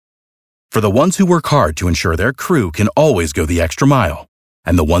For the ones who work hard to ensure their crew can always go the extra mile,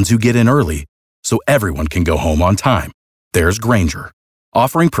 and the ones who get in early so everyone can go home on time, there's Grainger,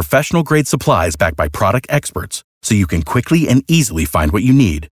 offering professional-grade supplies backed by product experts so you can quickly and easily find what you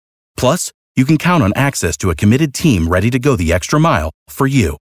need. Plus, you can count on access to a committed team ready to go the extra mile for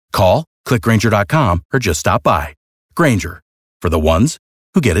you. Call, click Grainger.com, or just stop by. Grainger, for the ones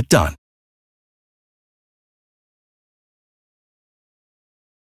who get it done.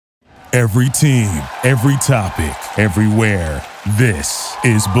 Every team, every topic, everywhere. This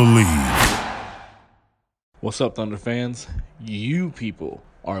is Believe. What's up, Thunder fans? You people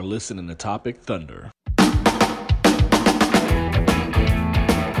are listening to Topic Thunder.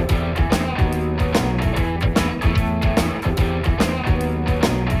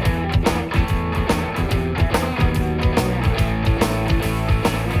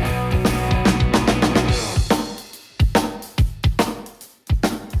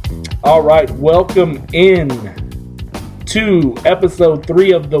 All right, welcome in to episode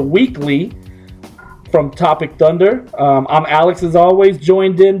 3 of the weekly from Topic Thunder. I'm Alex, as always,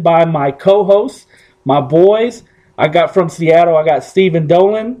 joined in by my co-hosts, my boys. I got from Seattle, I got Stephen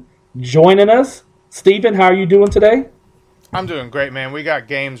Dolan joining us. Stephen, how are you doing today? I'm doing great, man. We got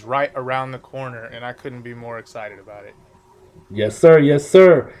games right around the corner, and I couldn't be more excited about it. Yes, sir. Yes,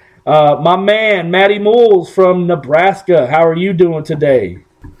 sir. My man, Matty Moles from Nebraska. How are you doing today?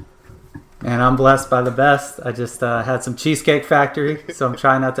 And I'm blessed by the best. I just had some Cheesecake Factory, so I'm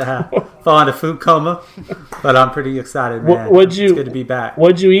trying not to fall into food coma. But I'm pretty excited, man. It's good to be back.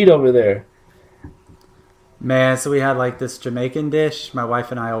 What'd you eat over there? Man, so we had like this Jamaican dish. My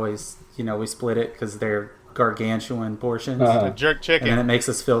wife and I always, we split it because they're gargantuan portions. The jerk chicken. And then it makes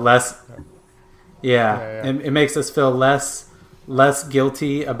us feel less. Yeah. It makes us feel less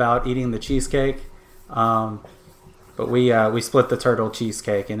guilty about eating the cheesecake. But we split the turtle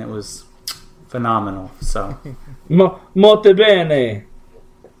cheesecake, and it was phenomenal. So molto bene.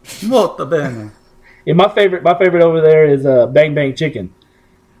 Molto bene. Yeah, my favorite over there is Bang Bang Chicken.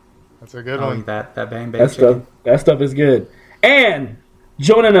 That's a good one. That Bang Bang Chicken. That stuff is good. And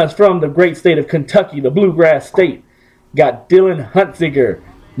joining us from the great state of Kentucky, the Bluegrass State, got Dylan Huntsiger.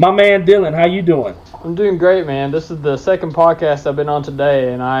 My man Dylan, how you doing? I'm doing great, man. This is the second podcast I've been on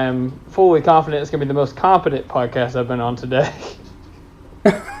today, and I am fully confident it's going to be the most competent podcast I've been on today.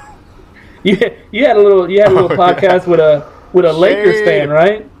 You had a little podcast with a Lakers fan,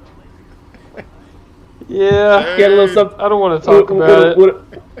 right? Yeah. You had a little something. I don't want to talk about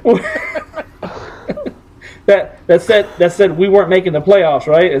it. That said we weren't making the playoffs,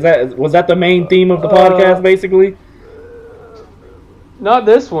 right? Was that the main theme of the podcast, basically? Not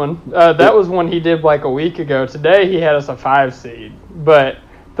this one. That was one he did like a week ago. Today he had us a 5 seed, but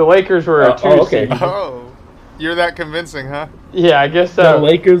the Lakers were a 2 seed. Oh, you're that convincing, huh? Yeah, I guess so. The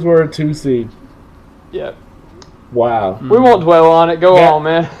Lakers were a 2 seed. Yeah. Wow. We won't dwell on it. Go on,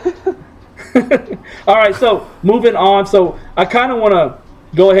 man. All right, so moving on. So I kind of want to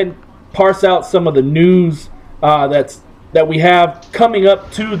go ahead and parse out some of the news that we have coming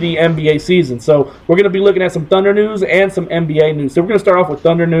up to the NBA season. So we're going to be looking at some Thunder news and some NBA news. So we're going to start off with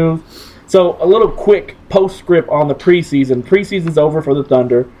Thunder news. So a little quick postscript on the preseason. Preseason's over for the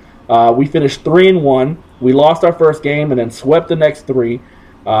Thunder. We finished 3-1. We lost our first game and then swept the next 3.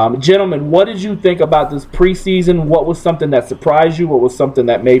 Gentlemen, what did you think about this preseason? What was something that surprised you? What was something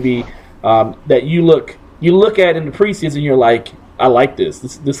that maybe that you look at in the preseason and you're like, I like this.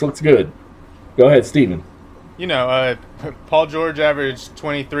 This looks good. Go ahead, Steven. Paul George averaged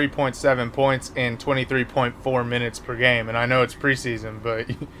 23.7 points in 23.4 minutes per game. And I know it's preseason, but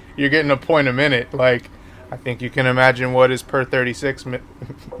you're getting a point a minute. Like, I think you can imagine what his per 36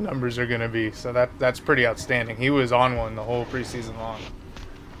 numbers are going to be. So that's pretty outstanding. He was on one the whole preseason long.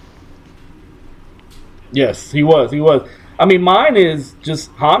 Yes, he was. I mean, mine is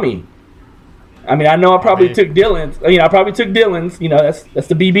just Hami. I mean, I know I probably took Dylan's. I probably took Dylan's. That's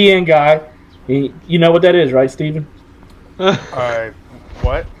the BBN guy. You know what that is, right, Steven?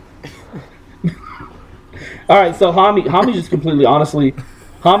 What? All right, so Hami just completely, honestly,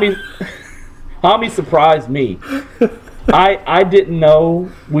 Hami surprised me. I didn't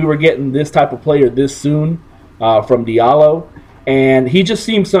know we were getting this type of player this soon from Diallo, and he just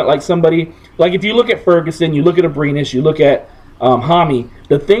seems like somebody. Like if you look at Ferguson, you look at Abrinas, you look at Hami.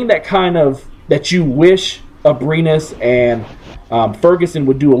 The thing that you wish Abrinas and Ferguson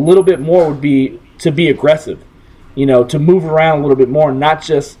would do a little bit more would be to be aggressive, to move around a little bit more, not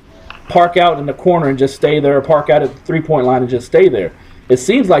just park out in the corner and just stay there, or park out at the 3-point line and just stay there. It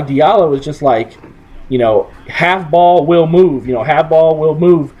seems like Diallo is just like, half ball will move,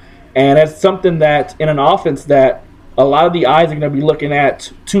 and it's something that in an offense that a lot of the eyes are going to be looking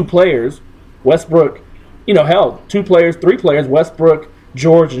at two players, Westbrook, two players, three players, Westbrook,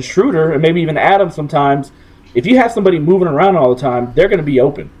 George, and Schroeder, and maybe even Adams sometimes. If you have somebody moving around all the time, they're going to be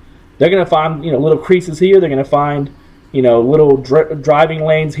open. They're going to find, little creases here. They're going to find, little driving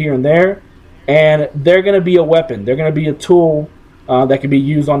lanes here and there. And they're going to be a weapon. They're going to be a tool that can be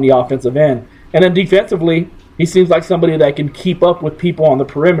used on the offensive end. And then defensively, he seems like somebody that can keep up with people on the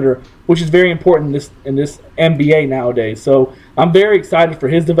perimeter, which is very important in this NBA nowadays. So I'm very excited for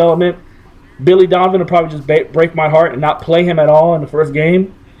his development. Billy Donovan will probably just break my heart and not play him at all in the first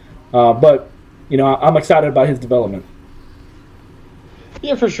game. But I'm excited about his development.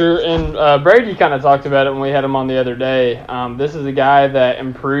 Yeah, for sure. And Brady kind of talked about it when we had him on the other day. This is a guy that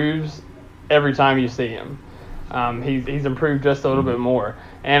improves every time you see him. He's improved just a little bit more.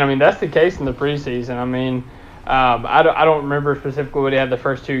 And, I mean, that's the case in the preseason. I mean, I don't remember specifically what he had the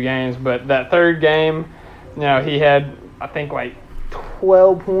first two games, but that third game, he had, I think,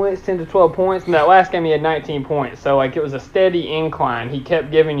 12 points, 10 to 12 points. And that last game, he had 19 points. So, it was a steady incline. He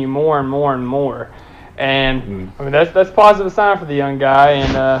kept giving you more and more and more. And, I mean, that's a positive sign for the young guy.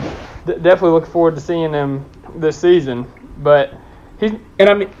 And definitely look forward to seeing him this season. But he's –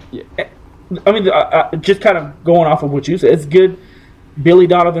 and, just kind of going off of what you said, it's good. Billy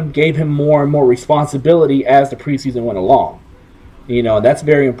Donovan gave him more and more responsibility as the preseason went along. That's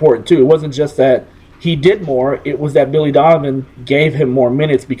very important too. It wasn't just that he did more; it was that Billy Donovan gave him more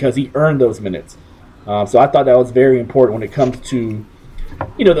minutes because he earned those minutes. So I thought that was very important when it comes to,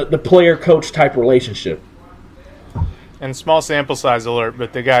 the player-coach type relationship. And small sample size alert,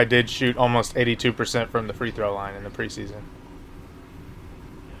 but the guy did shoot almost 82% from the free throw line in the preseason.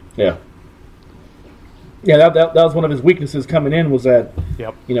 Yeah. Yeah, that was one of his weaknesses coming in, was that,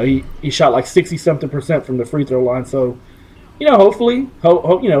 he shot 60-something% from the free throw line. So, hopefully,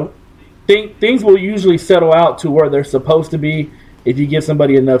 things will usually settle out to where they're supposed to be if you give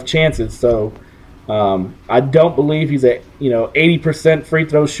somebody enough chances. So, I don't believe he's a 80% free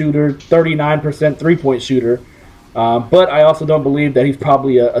throw shooter, 39% 3-point shooter. But I also don't believe that he's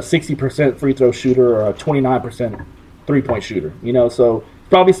probably a 60% free throw shooter or a 29% 3-point shooter. So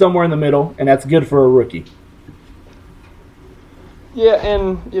probably somewhere in the middle, and that's good for a rookie. Yeah,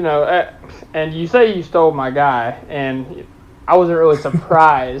 and and you say you stole my guy, and I wasn't really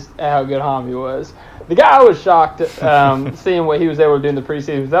surprised at how good Hami was. The guy I was shocked at, seeing what he was able to do in the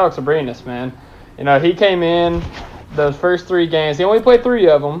preseason was Alex Abrines, man. He came in those first three games. He only played 3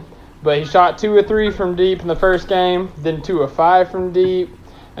 of them, but he shot 2 of 3 from deep in the first game, then 2 of 5 from deep,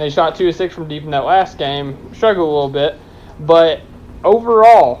 and he shot 2 of 6 from deep in that last game. Struggled a little bit, but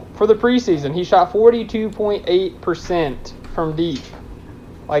overall, for the preseason, he shot 42.8% from deep.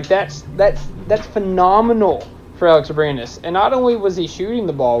 That's phenomenal for Alex Abrines. And not only was he shooting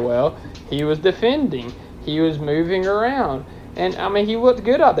the ball well, he was defending. He was moving around. And, I mean, he looked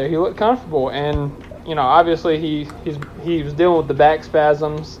good out there. He looked comfortable. And, obviously he was dealing with the back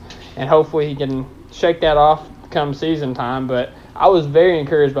spasms, and hopefully he can shake that off come season time. But I was very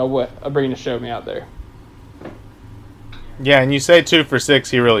encouraged by what Abrines showed me out there. Yeah, and you say 2 for 6,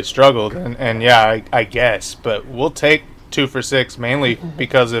 he really struggled, and yeah, I guess, but we'll take 2 for 6 mainly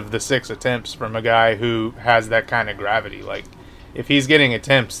because of the 6 attempts from a guy who has that kind of gravity. If he's getting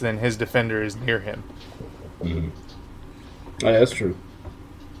attempts, then his defender is near him. Mm-hmm. Oh, that's true.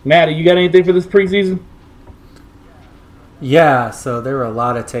 Maddie, you got anything for this preseason? Yeah, so there were a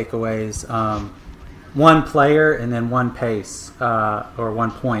lot of takeaways. One player and then one pace, or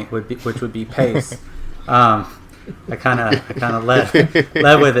 1 point which would be pace. I kind of led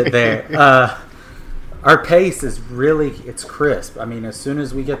with it there. Our pace is it's crisp. I mean, as soon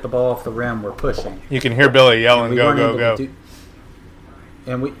as we get the ball off the rim, we're pushing. You can hear Billy yelling, "Go, go, go!"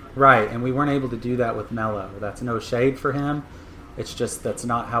 And we weren't able to do that with Melo. That's no shade for him. It's just that's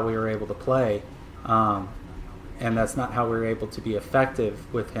not how we were able to play, and that's not how we were able to be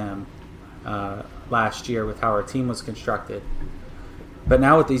effective with him last year with how our team was constructed. But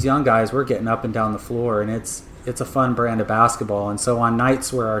now with these young guys, we're getting up and down the floor, and it's a fun brand of basketball. And so on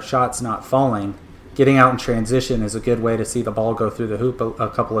nights where our shot's not falling, getting out in transition is a good way to see the ball go through the hoop a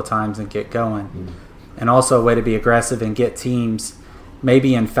couple of times and get going. Mm-hmm. And also a way to be aggressive and get teams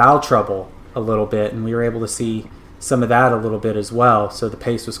maybe in foul trouble a little bit. And we were able to see some of that a little bit as well. So the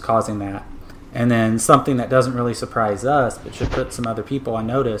pace was causing that. And then something that doesn't really surprise us, but should put some other people on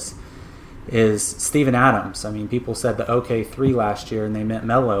notice, is Steven Adams. I mean, people said the OK3 last year and they meant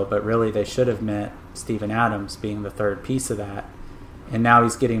Melo, but really they should have meant Steven Adams being the third piece of that. And now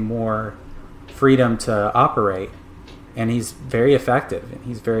he's getting more freedom to operate, and he's very effective and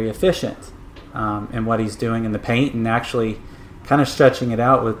he's very efficient in what he's doing in the paint, and actually kind of stretching it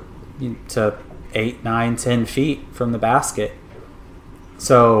out to 8, 9, 10 feet from the basket.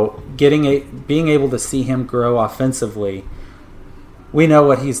 So being able to see him grow offensively, we know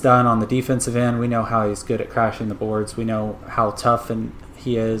what he's done on the defensive end. We know how he's good at crashing the boards. We know how tough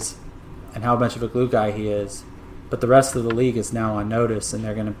he is and how much of a glue guy he is. But the rest of the league is now on notice, and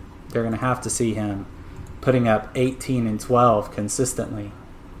they're gonna have to see him putting up 18 and 12 consistently.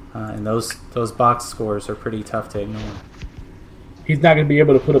 And those box scores are pretty tough to ignore. He's not going to be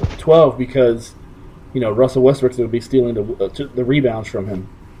able to put up 12 because, Russell Westbrook's going to be stealing the rebounds from him.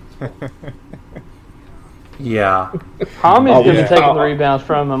 Yeah. Hami's going to be taking the rebounds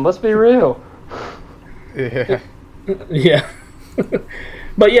from him. Let's be real. Yeah. Yeah.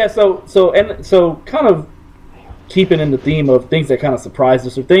 But yeah, so kind of keeping in the theme of things that kind of surprised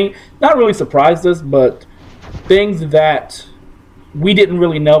us, not really surprised us, but things that we didn't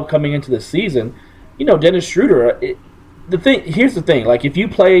really know coming into the season. Dennis Schroeder. Here's the thing. Like, if you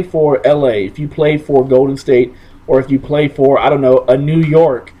play for LA, if you play for Golden State, or if you play for, I don't know, a New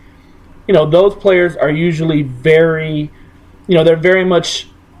York, those players are usually very, they're very much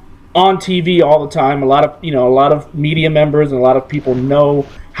on TV all the time. A lot of media members and a lot of people know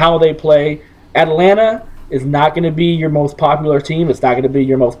how they play. Atlanta is not going to be your most popular team. It's not going to be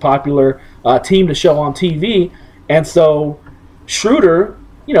your most popular team to show on TV. And so Schroeder,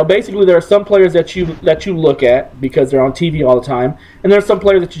 basically there are some players that you look at because they're on TV all the time, and there are some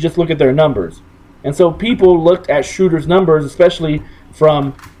players that you just look at their numbers. And so people looked at Schroeder's numbers, especially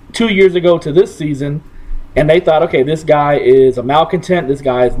from 2 years ago to this season, and they thought, okay, this guy is a malcontent. This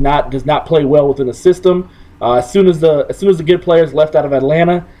guy does not play well within the system. As soon as the good players left out of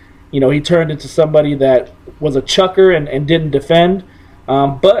Atlanta, he turned into somebody that was a chucker and didn't defend.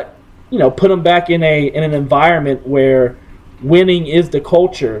 But put him back in an environment where winning is the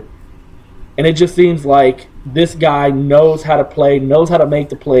culture, and it just seems like this guy knows how to play, knows how to make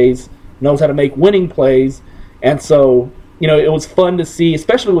the plays, knows how to make winning plays. And so, it was fun to see,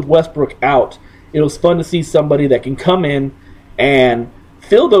 especially with Westbrook out, it was fun to see somebody that can come in and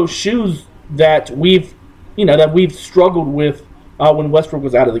fill those shoes that we've struggled with when Westbrook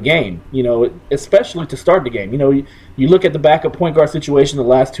was out of the game, especially to start the game. You look at the backup point guard situation the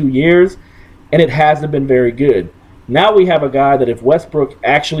last 2 years, and it hasn't been very good. Now we have a guy that if Westbrook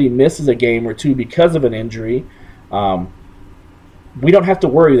actually misses a game or two because of an injury, we don't have to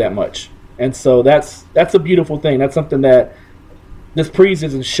worry that much. And so that's a beautiful thing. That's something that this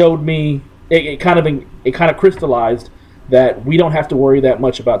preseason showed me. It kind of crystallized that we don't have to worry that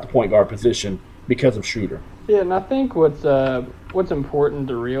much about the point guard position because of Schroeder. Yeah, and I think what's important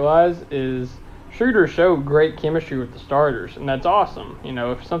to realize is Schroeder showed great chemistry with the starters, and that's awesome.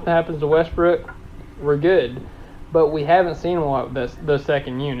 If something happens to Westbrook, we're good. But we haven't seen a lot of the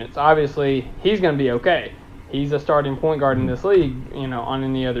second units. Obviously, he's going to be okay. He's a starting point guard in this league, on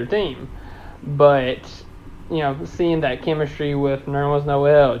any other team. But, seeing that chemistry with Nerlens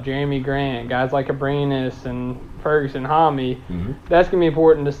Noel, Jeremy Grant, guys like Abrines and Ferguson, Hami, that's going to be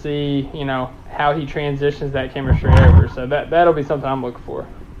important to see, how he transitions that chemistry over. So that'll be something I'm looking for.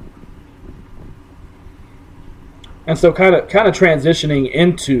 And so kind of transitioning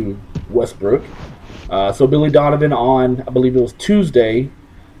into Westbrook. So Billy Donovan on, I believe it was Tuesday,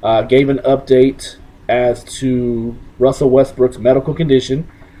 gave an update as to Russell Westbrook's medical condition,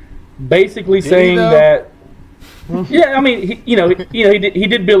 basically saying that, yeah, I mean, he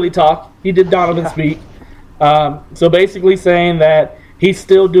did Billy talk, he did Donovan speak. So basically saying that he's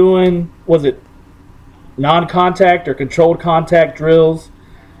still doing, was it non-contact or controlled contact drills?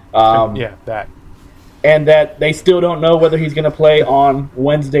 Yeah, that. And that they still don't know whether he's going to play on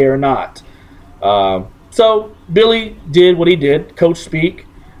Wednesday or not. So Billy did what he did, coach speak,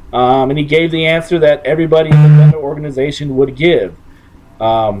 and he gave the answer that everybody in the organization would give.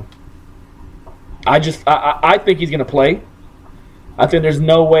 I think he's going to play. I think there's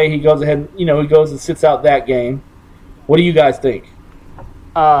no way he goes ahead, he goes and sits out that game. What do you guys think?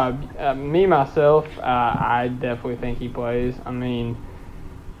 Myself, I definitely think he plays. I mean,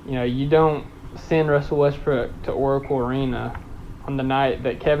 you don't send Russell Westbrook to Oracle Arena on the night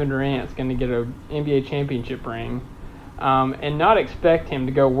that Kevin Durant's going to get an NBA championship ring, and not expect him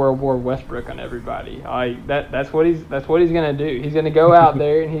to go World War Westbrook on everybody. That's what he's going to do. He's going to go out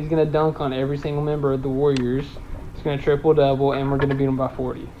there and he's going to dunk on every single member of the Warriors. He's going to triple double, and we're going to beat him by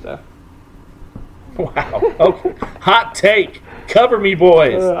 40. So. Wow. Okay. Hot take. Cover me,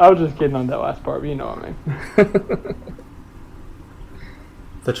 boys. I was just kidding on that last part, but you know what I mean.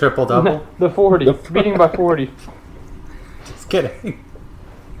 The triple double. The 40. Beating by 40. Just kidding.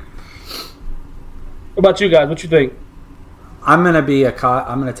 What about you guys? What you think? I'm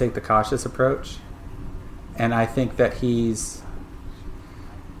gonna take the cautious approach, and I think that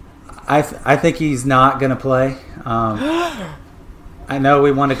I think he's not going to play. I know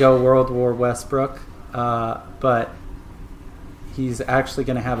we want to go World War Westbrook, but he's actually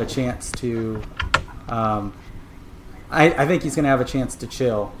going to have a chance to. I think he's going to have a chance to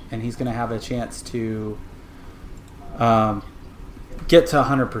chill, and he's going to have a chance to get to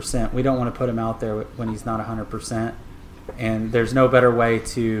 100%. We don't want to put him out there when he's not 100%, and there's no better way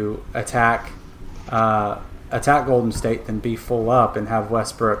to attack Golden State than be full up and have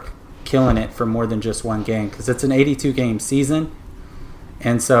Westbrook killing it for more than just one game, because it's an 82-game season.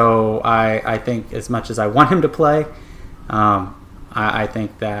 And so I think as much as I want him to play, I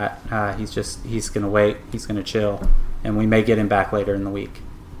think that he's going to wait, he's going to chill, and we may get him back later in the week.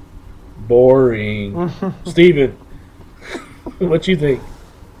 Boring. Steven, what you think?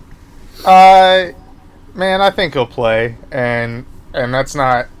 Man, I think he'll play, and that's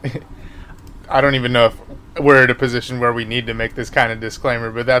not. I don't even know if we're in a position where we need to make this kind of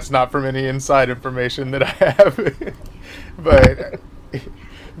disclaimer, but that's not from any inside information that I have.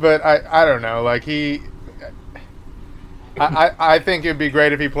 but I don't know. Like I think it'd be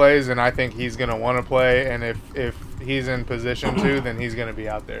great if he plays, and I think he's gonna want to play, and if he's in position to, then he's gonna be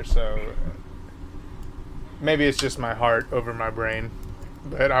out there. So maybe it's just my heart over my brain,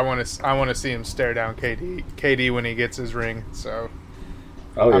 but I want to see him stare down KD when he gets his ring. So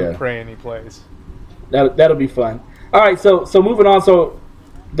I'm praying he plays. That'll be fun. All right, so moving on. So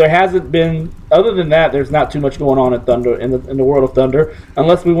there hasn't been, other than that, there's not too much going on at Thunder in the world of Thunder,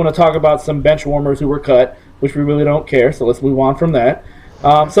 unless we want to talk about some bench warmers who were cut, which we really don't care. So let's move on from that.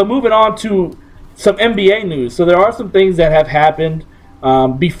 So moving on to some NBA news. So there are some things that have happened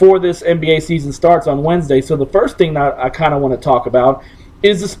before this NBA season starts on Wednesday. So the first thing that I kind of want to talk about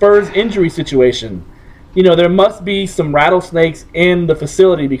is the Spurs injury situation. You know, there must be some rattlesnakes in the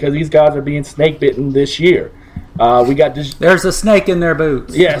facility because these guys are being snake bitten this year. There's a snake in their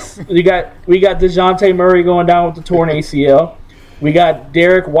boots. Yes, we got DeJounte Murray going down with the torn ACL. We got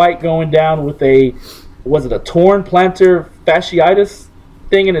Derek White going down with a torn plantar fasciitis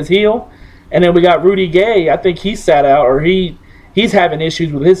thing in his heel, and then we got Rudy Gay. I think he sat out, or he's having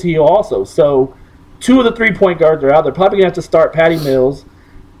issues with his heel also. So 2 of the 3-point guards are out. They're probably gonna have to start Patty Mills.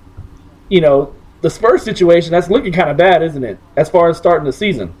 You know, the Spurs situation, that's looking kind of bad, isn't it, as far as starting the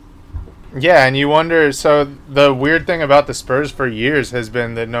season? Yeah, and you wonder, so the weird thing about the Spurs for years has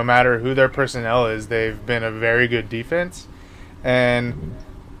been that no matter who their personnel is, they've been a very good defense. And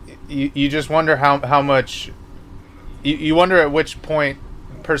you just wonder how much – you wonder at which point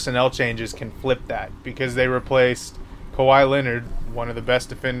personnel changes can flip that, because they replaced Kawhi Leonard, one of the best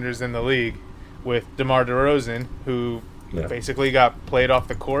defenders in the league, with DeMar DeRozan, who – basically got played off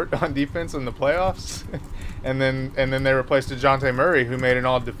the court on defense in the playoffs. and then they replaced DeJounte Murray, who made an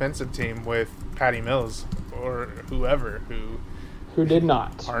all-defensive team, with Patty Mills or whoever who did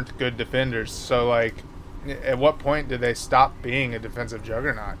not aren't good defenders. So, like, at what point do they stop being a defensive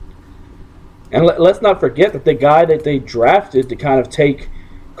juggernaut? And let's not forget that the guy that they drafted to kind of take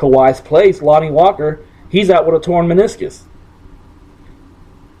Kawhi's place, Lonnie Walker, he's out with a torn meniscus.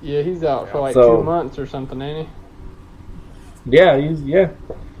 Yeah, he's out for like 2 months or something, ain't he? Yeah.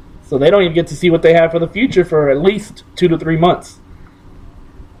 So they don't even get to see what they have for the future for at least 2 to 3 months.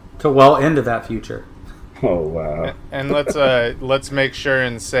 To well into that future. Oh, wow. And let's make sure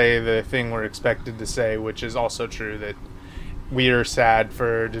and say the thing we're expected to say, which is also true, that we are sad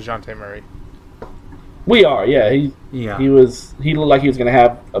for DeJounte Murray. We are, yeah. He looked like he was going to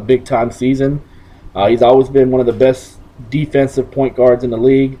have a big time season. He's always been one of the best defensive point guards in the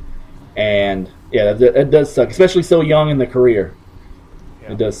league, and yeah, it does suck, especially so young in the career.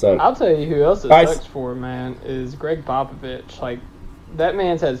 Yeah. It does suck. I'll tell you who else it sucks for, man, is Greg Popovich. Like, that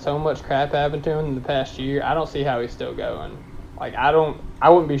man's had so much crap happen to him in the past year. I don't see how he's still going. Like, I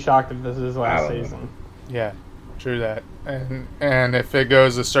wouldn't be shocked if this is his last season. Yeah, true that. And if it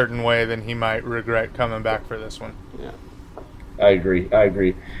goes a certain way, then he might regret coming back for this one. Yeah. I agree.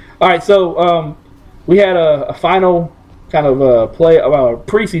 All right, so we had a final kind of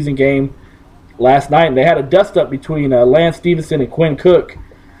preseason game last night, and they had a dust-up between Lance Stevenson and Quinn Cook,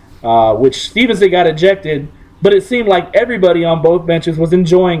 which Stevenson got ejected, but it seemed like everybody on both benches was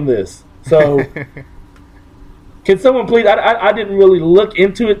enjoying this. So can someone please – I didn't really look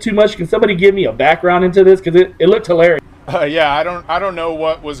into it too much. Can somebody give me a background into this? Because it looked hilarious. Yeah, I don't know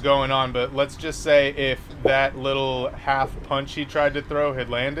what was going on, but let's just say if that little half punch he tried to throw had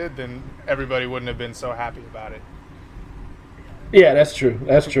landed, then everybody wouldn't have been so happy about it. Yeah, that's true.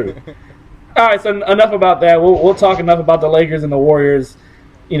 All right, so enough about that. We'll talk enough about the Lakers and the Warriors,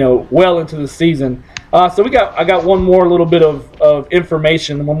 well into the season. So I got one more little bit of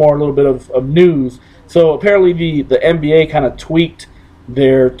information, one more little bit of news. So apparently the NBA kind of tweaked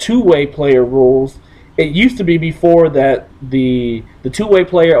their two-way player rules. It used to be before that the two-way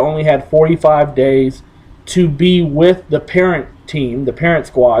player only had 45 days to be with the parent team, the parent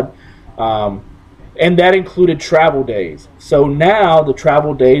squad, and that included travel days. So now the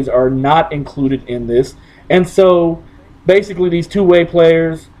travel days are not included in this. And so basically these two-way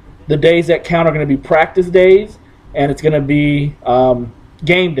players, the days that count are going to be practice days, and it's going to be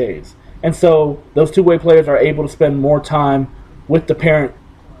game days. And so those two-way players are able to spend more time with the parent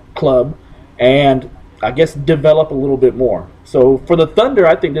club and, I guess, develop a little bit more. So for the Thunder,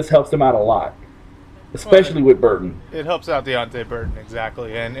 I think this helps them out a lot, especially with Burton. It helps out Deonte Burton,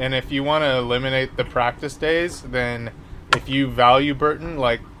 exactly. And if you want to eliminate the practice days, then if you value Burton,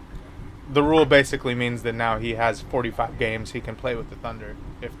 like, the rule basically means that now he has 45 games he can play with the Thunder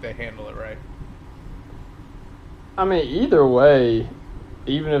if they handle it right. I mean, either way,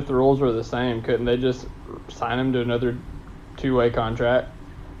 even if the rules were the same, couldn't they just sign him to another two-way contract?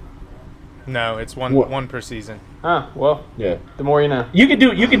 No, it's one per season. Well, yeah. The more you know. You can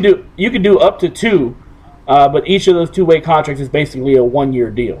do up to two, but each of those two-way contracts is basically a one-year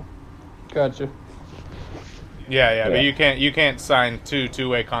deal. Gotcha. Yeah, but you can't sign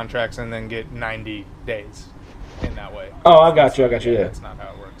two-way contracts and then get 90 days in that way. Oh, I got you. Yeah, that's not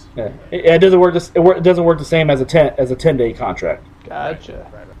how it works. Yeah, it doesn't work. It doesn't work the same as a 10-day contract. Gotcha.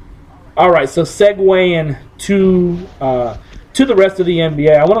 Right. All right, so segueing to the rest of the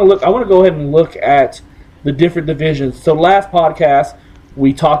NBA, I want to go ahead and look at the different divisions. So last podcast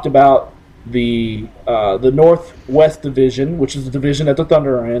we talked about the Northwest Division, which is the division that the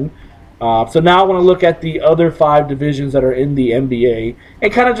Thunder are in. So now I want to look at the other 5 divisions that are in the NBA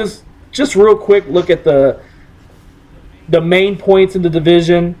and kind of just real quick look at the main points in the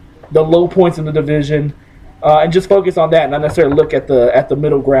division, the low points in the division, and just focus on that, not necessarily look at the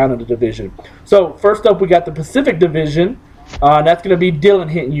middle ground of the division. So first up, we got the Pacific Division. And that's going to be Dylan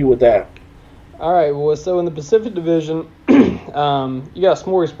hitting you with that. All right. Well, so in the Pacific Division, you got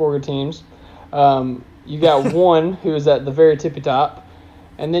smorgasbord teams. You got one who is at the very tippy top,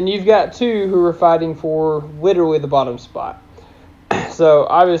 and then you've got 2 who are fighting for literally the bottom spot. So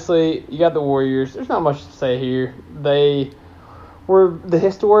obviously, you got the Warriors. There's not much to say here. They were the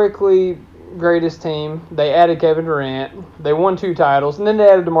historically greatest team. They added Kevin Durant. They won 2 titles, and then they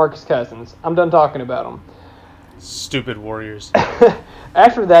added DeMarcus Cousins. I'm done talking about them. Stupid Warriors.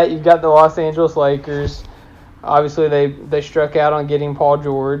 After that, you've got the Los Angeles Lakers. Obviously, they struck out on getting Paul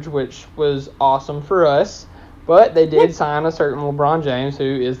George, which was awesome for us. But they did sign a certain LeBron James, who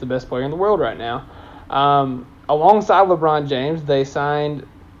is the best player in the world right now. Alongside LeBron James, they signed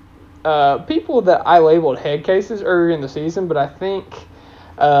people that I labeled head cases earlier in the season, but I think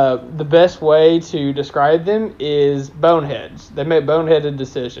the best way to describe them is boneheads. They made boneheaded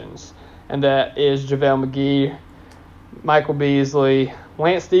decisions, and that is JaVale McGee, Michael Beasley,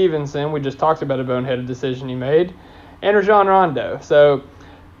 Lance Stevenson. We just talked about a boneheaded decision he made, and Rajon Rondo. So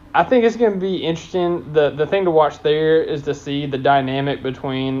I think it's going to be interesting. The thing to watch there is to see the dynamic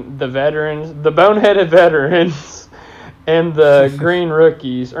between the veterans, the boneheaded veterans, and the green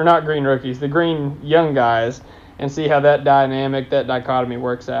rookies, or not green rookies, the green young guys, and see how that dynamic, that dichotomy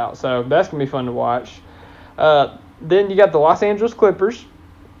works out. So that's going to be fun to watch. Then you got the Los Angeles Clippers.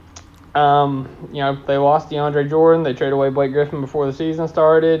 They lost DeAndre Jordan. They traded away Blake Griffin before the season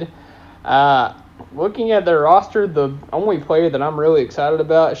started. Looking at their roster, the only player that I'm really excited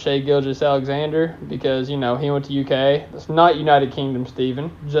about is Shai Gilgeous-Alexander because, he went to UK. It's not United Kingdom,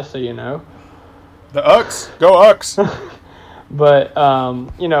 Steven, just so you know. The Ucks. Go Ucks. But,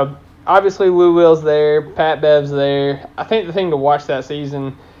 obviously Lou Will's there. Pat Bev's there. I think the thing to watch that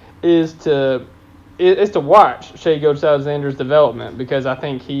season is to watch Shai Gilgeous-Alexander's development because I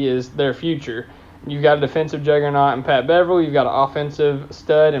think he is their future. You've got a defensive juggernaut in Pat Beverly. You've got an offensive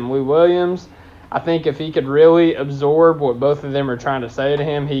stud in Lou Williams. I think if he could really absorb what both of them are trying to say to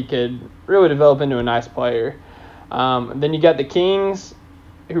him, he could really develop into a nice player. Then you got the Kings,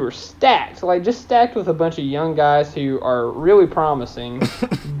 who are stacked, just stacked with a bunch of young guys who are really promising.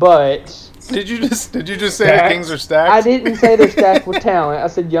 But did you just say the Kings are stacked? I didn't say they're stacked with talent. I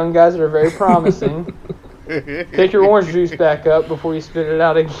said young guys that are very promising. Pick your orange juice back up before you spit it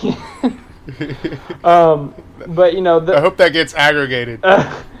out again. But I hope that gets aggregated.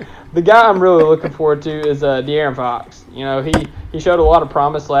 The guy I'm really looking forward to is De'Aaron Fox. He showed a lot of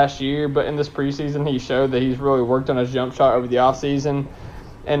promise last year, but in this preseason he showed that he's really worked on his jump shot over the offseason.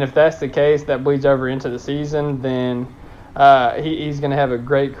 And if that's the case, that bleeds over into the season, then he's going to have a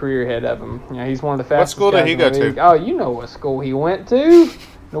great career ahead of him. He's one of the fastest. What school did he go to? to? Oh, you know what school he went to.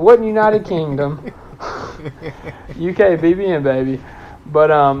 It wasn't United Kingdom. UK BBN, baby.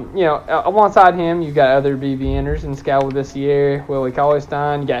 But, alongside him, you've got other BBNers in Scal Vissier, Willie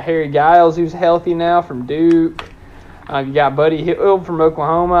Cauley-Stein. You got Harry Giles, who's healthy now from Duke. You got Buddy Hield from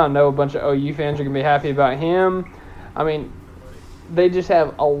Oklahoma. I know a bunch of OU fans are going to be happy about him. I mean, they just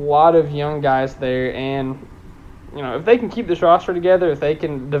have a lot of young guys there. And, if they can keep this roster together, if they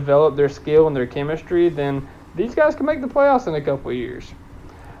can develop their skill and their chemistry, then these guys can make the playoffs in a couple of years.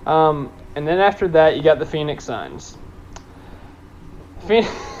 And then after that, you got the Phoenix Suns.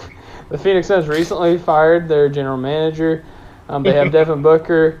 The Phoenix Suns recently fired their general manager. They have Devin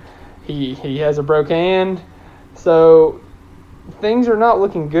Booker. He has a broke hand. So things are not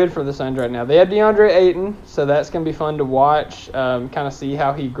looking good for the Suns right now. They have DeAndre Ayton, so that's going to be fun to watch, kind of see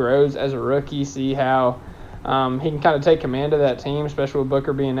how he grows as a rookie, see how he can kind of take command of that team, especially with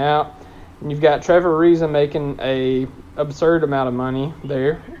Booker being out. And you've got Trevor Ariza making a absurd amount of money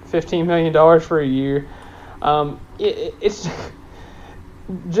there, $15 million for a year. It's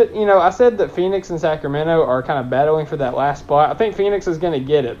I said that Phoenix and Sacramento are kind of battling for that last spot. I think Phoenix is going to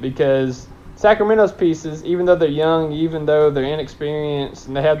get it because Sacramento's pieces, even though they're young, even though they're inexperienced,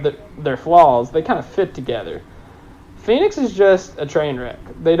 and they have their flaws, they kind of fit together. Phoenix is just a train wreck.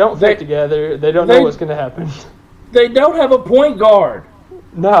 They don't fit together. They don't know what's going to happen. They don't have a point guard.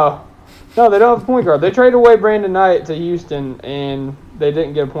 No, they don't have a point guard. They traded away Brandon Knight to Houston, and they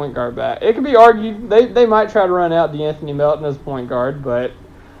didn't get a point guard back. It could be argued they might try to run out DeAnthony Melton as point guard, but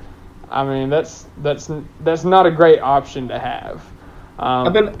I mean that's not a great option to have.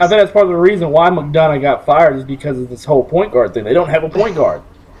 I think that's part of the reason why McDonough got fired is because of this whole point guard thing. They don't have a point guard.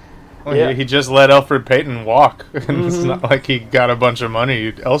 Well, yeah. He just let Elfrid Payton walk. It's not like he got a bunch of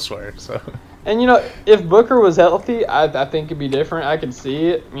money elsewhere. So. And if Booker was healthy, I think it'd be different. I could see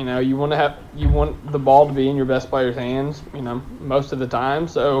it. You want the ball to be in your best player's hands. Most of the time.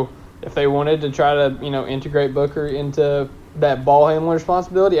 So if they wanted to try to integrate Booker into that ball handling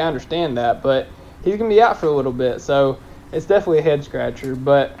responsibility, I understand that. But he's gonna be out for a little bit, so it's definitely a head scratcher.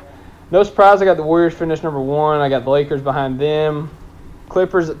 But no surprise, I got the Warriors finish number 1. I got the Lakers behind them,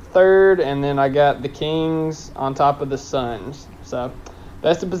 Clippers at 3rd, and then I got the Kings on top of the Suns. So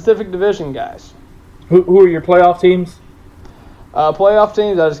that's the Pacific Division, guys. Who are your playoff teams? Playoff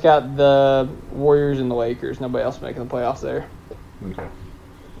teams, I just got the Warriors and the Lakers. Nobody else making the playoffs there. Okay.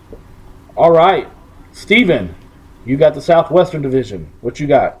 All right. Steven, you got the Southwestern Division. What you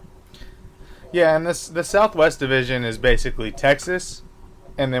got? Yeah, and the Southwest Division is basically Texas,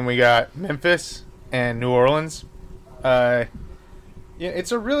 and then we got Memphis and New Orleans.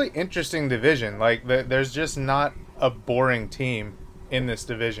 It's a really interesting division. Like, there's just not a boring team in this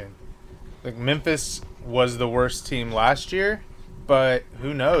division. Like, Memphis was the worst team last year, but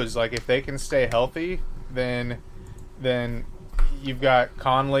who knows? Like, if they can stay healthy, then you've got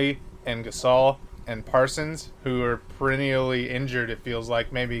Conley and Gasol and Parsons, who are perennially injured, it feels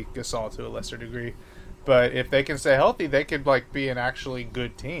like. Maybe Gasol to a lesser degree. But if they can stay healthy, they could be an actually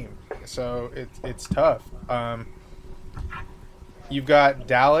good team. So it's tough. You've got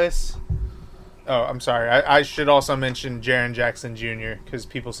Dallas. Oh, I'm sorry. I should also mention Jaren Jackson Jr. because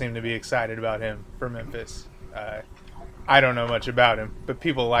people seem to be excited about him for Memphis. I don't know much about him, but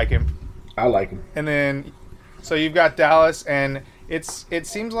people like him. I like him. And then, so you've got Dallas, and it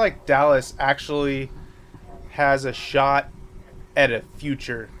seems like Dallas actually has a shot at a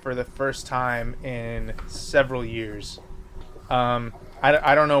future for the first time in several years. I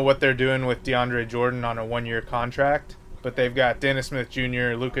don't know what they're doing with DeAndre Jordan on a 1-year contract, but they've got Dennis Smith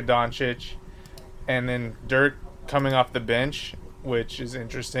Jr., Luka Doncic, and then Dirk coming off the bench, which is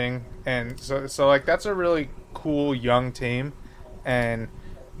interesting. And so that's a really cool young team. And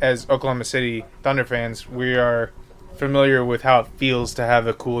as Oklahoma City Thunder fans, we are familiar with how it feels to have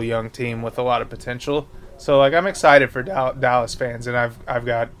a cool young team with a lot of potential. So I'm excited for Dallas fans, and I've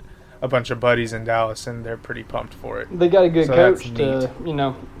got a bunch of buddies in Dallas, and they're pretty pumped for it. They got a good coach to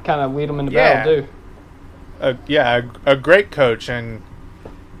kind of lead them into battle too. A great coach, and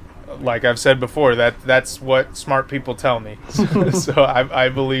like I've said before, that's what smart people tell me. So I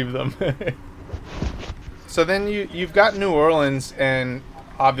believe them. So then you've got New Orleans, and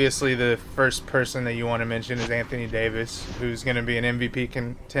obviously the first person that you want to mention is Anthony Davis, who's going to be an MVP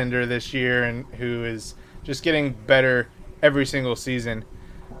contender this year and who is just getting better every single season.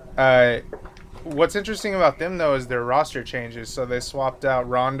 What's interesting about them, though, is their roster changes. So they swapped out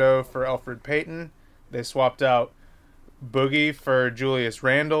Rondo for Elfrid Payton. They swapped out Boogie for Julius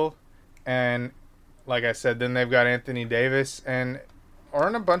Randle. And like I said, then they've got Anthony Davis. And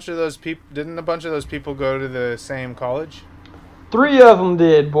didn't a bunch of those people go to the same college? 3 of them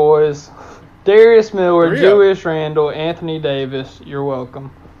did, boys. Darius Miller, Julius Randle, Anthony Davis. You're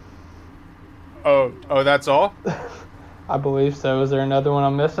welcome. Oh, that's all? I believe so. Is there another one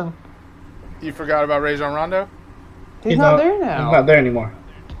I'm missing? You forgot about Rajon Rondo? He's not there now. He's not there anymore.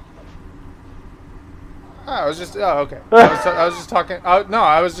 I was just okay. I was just talking.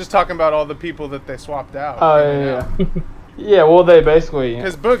 I was just talking about all the people that they swapped out. Oh yeah. Yeah, well, they basically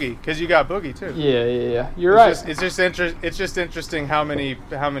because you got Boogie too. Yeah. You're right. It's just interesting how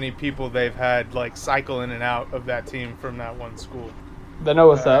many people they've had like cycle in and out of that team from that one school. They know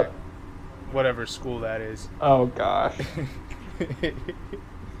what's up. Whatever school that is. Oh gosh.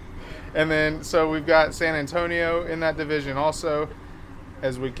 And then so we've got San Antonio in that division also,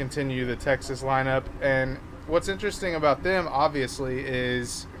 as we continue the Texas lineup. And what's interesting about them, obviously,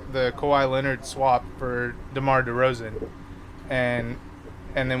 is the Kawhi Leonard swap for DeMar DeRozan. And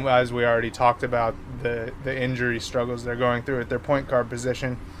then, as we already talked about, the injury struggles they're going through at their point guard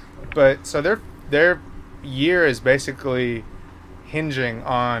position. But so their year is basically hinging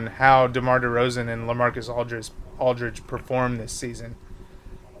on how DeMar DeRozan and LaMarcus Aldridge perform this season.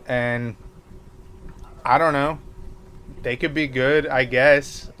 And I don't know. They could be good, I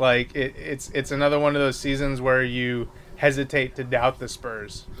guess. Like it's another one of those seasons where you hesitate to doubt the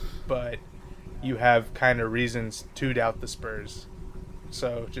Spurs, but you have kind of reasons to doubt the Spurs.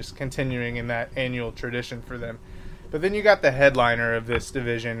 So just continuing in that annual tradition for them. But then you got the headliner of this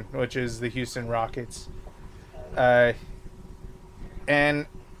division, which is the Houston Rockets. And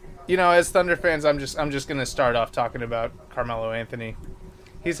you know, as Thunder fans, I'm just going to start off talking about Carmelo Anthony.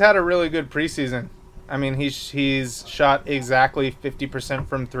 He's had a really good preseason. I mean, he's shot exactly 50%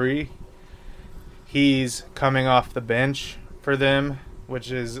 from three. He's coming off the bench for them,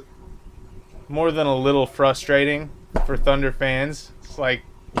 which is more than a little frustrating for Thunder fans. It's like,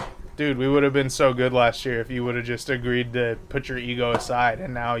 dude, we would have been so good last year if you would have just agreed to put your ego aside,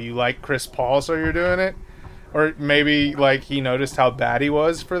 and now you like Chris Paul, so you're doing it. Or maybe, like, he noticed how bad he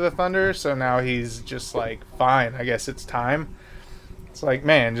was for the Thunder, so now he's just like, fine, I guess it's time. It's like,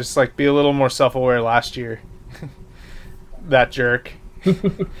 man, just like be a little more self-aware last year. That jerk.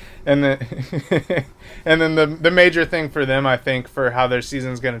 and then the major thing for them, I think, for how their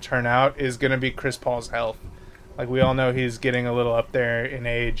season's going to turn out is going to be Chris Paul's health. Like, we all know he's getting a little up there in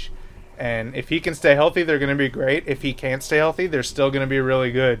age. And if he can stay healthy, they're going to be great. If he can't stay healthy, they're still going to be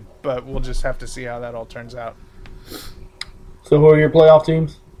really good. But we'll just have to see how that all turns out. So who are your playoff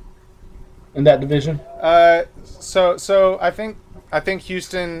teams in that division? So I think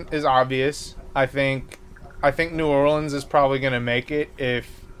Houston is obvious. I think New Orleans is probably going to make it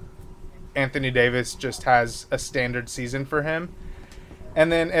if Anthony Davis just has a standard season for him. And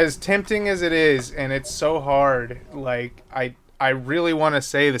then, as tempting as it is, and it's so hard, like, I really want to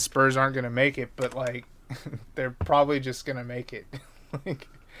say the Spurs aren't going to make it, but, like, they're probably just going to make it. Like,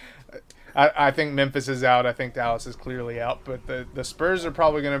 I think Memphis is out. I think Dallas is clearly out. But the Spurs are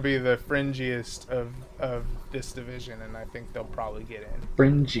probably going to be the fringiest of this division, and I think they'll probably get in.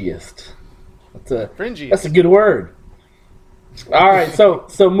 Fringiest. Fringiest. That's a good word. All right, so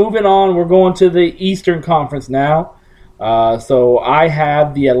moving on, we're going to the Eastern Conference now. So I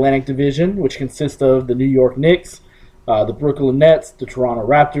have the Atlantic Division, which consists of the New York Knicks, the Brooklyn Nets, the Toronto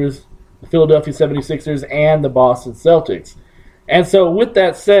Raptors, the Philadelphia 76ers, and the Boston Celtics. And so with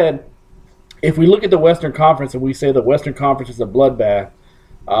that said, if we look at the Western Conference and we say the Western Conference is a bloodbath,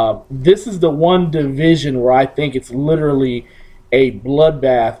 this is the one division where I think it's literally a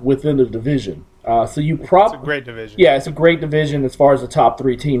bloodbath within the division. It's a great division. Yeah, it's a great division as far as the top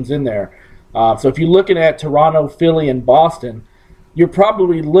three teams in there. So if you're looking at Toronto, Philly, and Boston, you're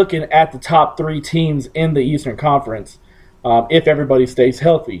probably looking at the top three teams in the Eastern Conference if everybody stays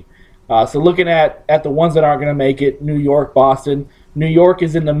healthy. So looking at the ones that aren't going to make it, New York, Boston. New York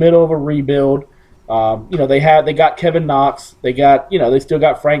is in the middle of a rebuild. They got Kevin Knox. They still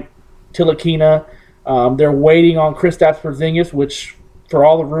got Frank Ntilikina. They're waiting on Kristaps Porzingis, which for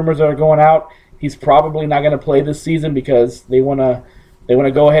all the rumors that are going out, he's probably not going to play this season because they want to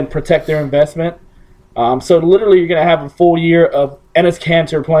go ahead and protect their investment. So literally you're going to have a full year of Enes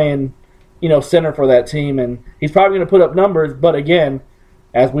Kanter playing, center for that team, and he's probably going to put up numbers, but again,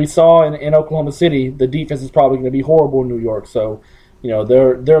 as we saw in Oklahoma City, the defense is probably going to be horrible in New York. So,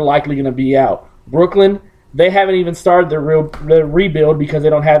 they're likely going to be out. Brooklyn, they haven't even started their rebuild because they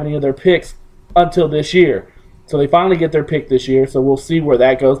don't have any of their picks until this year. So they finally get their pick this year, so we'll see where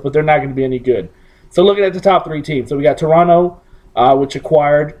that goes, but they're not going to be any good. So looking at the top three teams. So we got Toronto, which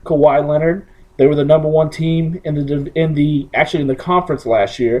acquired Kawhi Leonard. They were the number one team in the conference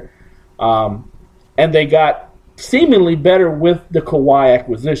last year. And they got seemingly better with the Kawhi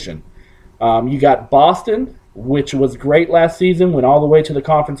acquisition. You got Boston, which was great last season, went all the way to the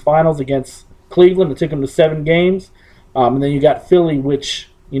conference finals against Cleveland. It took them to 7 games. And then you got Philly, which,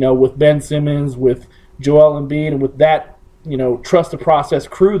 with Ben Simmons, with Joel Embiid, and with that trust the process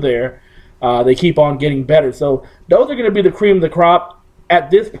crew there. They keep on getting better. So those are going to be the cream of the crop. At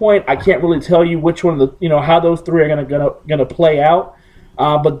this point, I can't really tell you which one of the how those three are going to play out.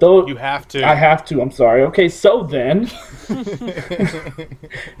 But those you have to. I have to. I'm sorry. Okay, so then,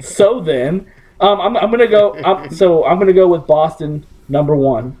 I'm going to go. I'm going to go with Boston number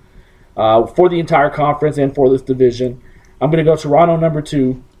 1 for the entire conference and for this division. I'm going to go Toronto number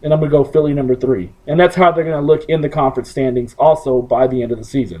 2, and I'm going to go Philly number 3, and that's how they're going to look in the conference standings. Also by the end of the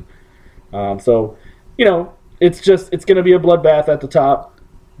season. It's going to be a bloodbath at the top.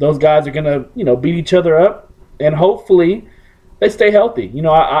 Those guys are going to beat each other up, and hopefully they stay healthy.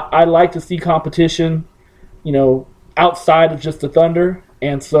 I like to see competition, outside of just the Thunder.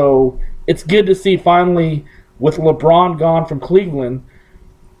 And so it's good to see finally, with LeBron gone from Cleveland,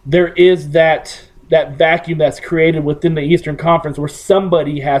 there is that vacuum that's created within the Eastern Conference where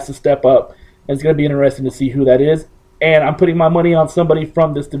somebody has to step up. And it's going to be interesting to see who that is. And I'm putting my money on somebody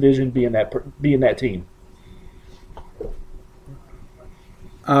from this division being that team.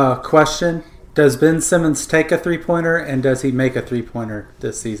 Question. Does Ben Simmons take a three-pointer, and does he make a three-pointer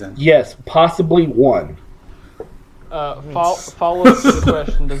this season? Yes, possibly one. Follow up to the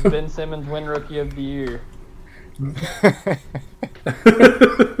question, does Ben Simmons win Rookie of the Year?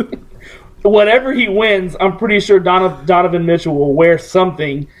 Whatever he wins, I'm pretty sure Donovan Mitchell will wear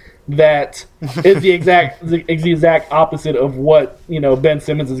something that is the exact opposite of what Ben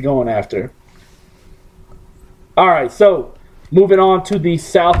Simmons is going after. All right, so moving on to the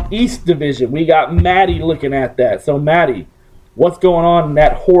Southeast Division. We got Maddie looking at that. So, Maddie, what's going on in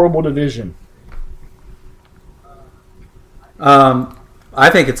that horrible division? I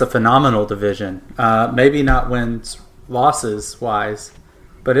think it's a phenomenal division. Maybe not wins losses wise,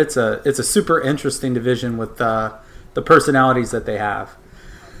 but it's a super interesting division with the personalities that they have.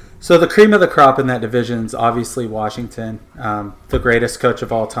 So the cream of the crop in that division is obviously Washington. The greatest coach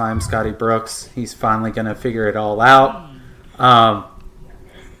of all time, Scotty Brooks. He's finally going to figure it all out.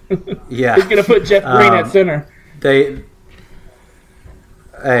 Yeah, he's gonna put Jeff Green at center.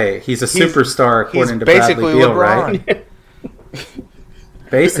 He's a superstar according to Bradley Beal, LeBron. right?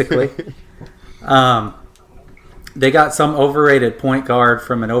 Basically, they got some overrated point guard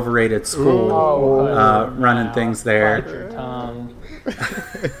from an overrated school running things there.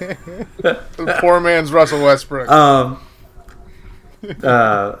 The poor man's Russell Westbrook. A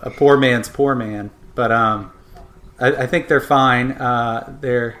poor man's poor man, but I think they're fine.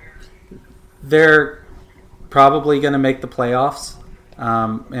 They're probably going to make the playoffs,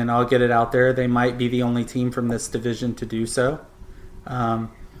 and I'll get it out there. They might be the only team from this division to do so.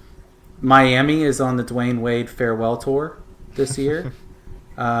 Miami is on the Dwayne Wade farewell tour this year,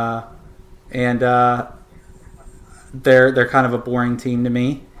 and they're kind of a boring team to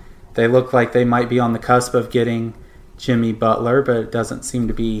me. They look like they might be on the cusp of getting Jimmy Butler, but it doesn't seem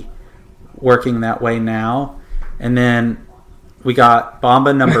to be working that way now. And then we got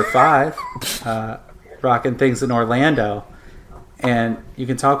Bamba number 5, rocking things in Orlando. And you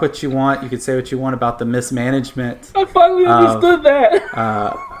can talk what you want. You can say what you want about the mismanagement. I finally understood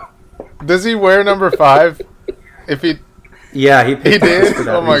that. Does he wear number 5? Yeah, he did.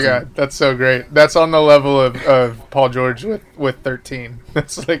 Oh my god, that's so great. That's on the level of Paul George with 13.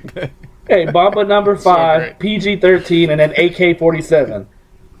 That's like. Hey, Bamba number 5, so PG-13, and then AK-47.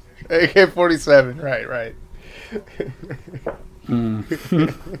 AK-47, right.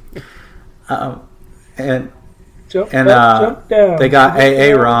 And jump down. They got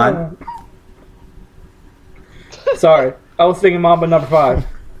Ron. Sorry, I was singing Mamba number 5.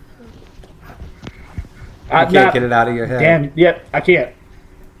 I can't get it out of your head. Damn, yep, I can't.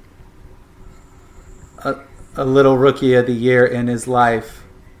 A little rookie of the year in his life.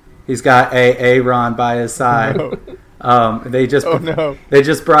 He's got Ron by his side. No. They just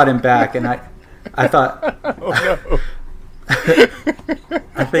brought him back, and I thought. Oh no.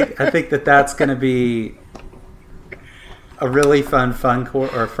 I think that's going to be a really fun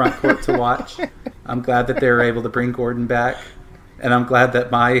court or front court to watch. I'm glad that they were able to bring Gordon back, and I'm glad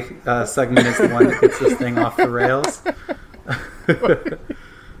that my segment is the one that gets this thing off the rails.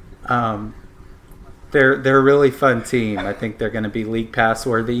 They're a really fun team. I think they're going to be league pass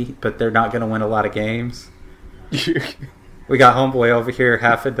worthy, but they're not going to win a lot of games. We got homeboy over here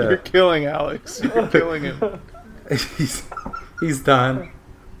having to. You're killing Alex. You're killing him. He's done.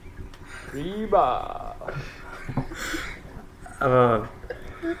 Reba.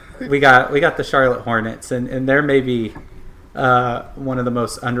 We got the Charlotte Hornets, and they're maybe one of the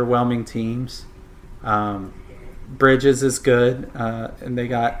most underwhelming teams. Bridges is good, and they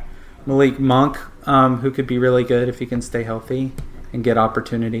got Malik Monk, who could be really good if he can stay healthy and get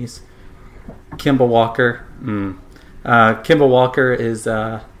opportunities. Kemba Walker, Kemba Walker is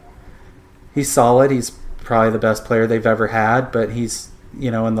he's solid. He's probably the best player they've ever had, but he's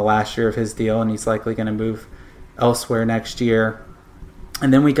in the last year of his deal, and he's likely going to move elsewhere next year.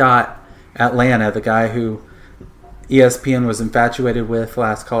 And then we got Atlanta, the guy who ESPN was infatuated with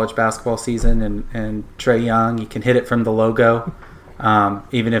last college basketball season, and Trae Young. He can hit it from the logo,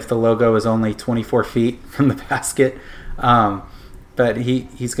 even if the logo is only 24 feet from the basket. But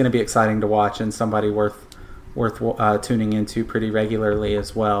he's going to be exciting to watch, and somebody worth tuning into pretty regularly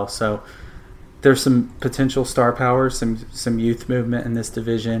as well. So there's some potential star power, some youth movement in this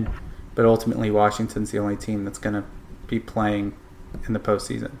division, but ultimately Washington's the only team that's going to be playing in the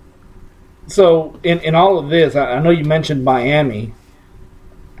postseason. So in all of this, I know you mentioned Miami.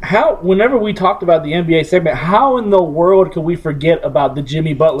 Whenever we talked about the NBA segment, how in the world could we forget about the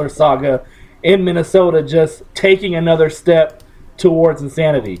Jimmy Butler saga in Minnesota just taking another step towards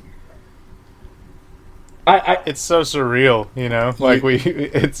insanity? It's so surreal, Like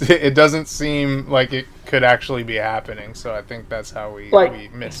it doesn't seem like it could actually be happening. So I think that's how we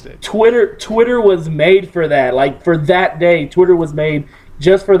missed it. Twitter was made for that. Like for that day, Twitter was made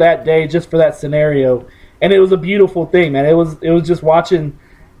just for that day, just for that scenario, and it was a beautiful thing, man. It was just watching,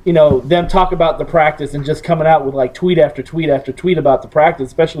 them talk about the practice and just coming out with like tweet after tweet after tweet about the practice,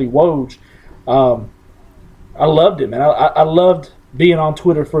 especially Woj. I loved it, man. I loved being on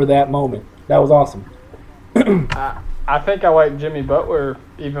Twitter for that moment. That was awesome. I think I like Jimmy Butler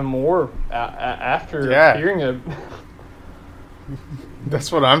even more after hearing it.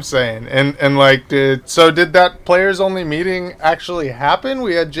 That's what I'm saying. And did that players only meeting actually happen?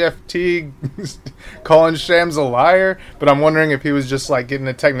 We had Jeff Teague calling Shams a liar, but I'm wondering if he was just like getting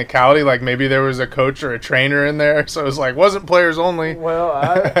a technicality, like maybe there was a coach or a trainer in there, so it was like wasn't players only. Well,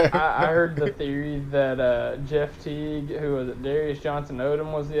 I heard the theory that Jeff Teague, who was it, Darius Johnson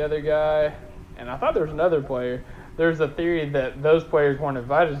Odom was the other guy, and I thought there was another player. There's a theory that those players weren't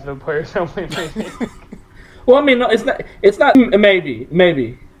invited to the players only meeting. Well, I mean, no, it's not.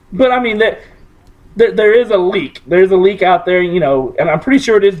 Maybe, but I mean that there is a leak. There's a leak out there, and I'm pretty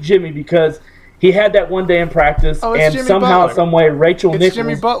sure it is Jimmy because he had that one day in practice, and Jimmy somehow, Butler. some way, Rachel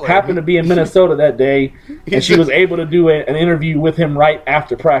Nichols happened to be in Minnesota that day, and she was able to do an interview with him right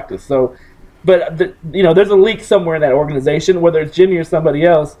after practice. So, but there's a leak somewhere in that organization, whether it's Jimmy or somebody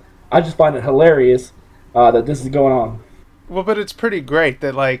else. I just find it hilarious that this is going on. Well, but it's pretty great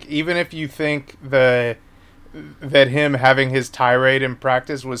that even if you think that him having his tirade in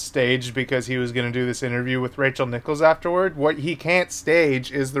practice was staged because he was going to do this interview with Rachel Nichols afterward, what he can't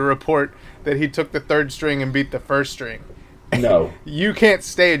stage is the report that he took the third string and beat the first string. No. You can't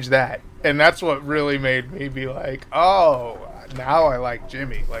stage that. And that's what really made me be like, oh, now I like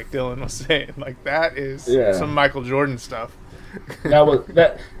Jimmy, like Dylan was saying. Like, that is some Michael Jordan stuff. That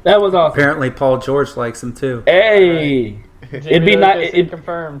was awesome. Apparently Paul George likes him too. Hey. It'd be nice.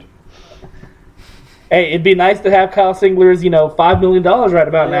 Confirmed. Hey, it'd be nice to have Kyle Singler's, $5 million right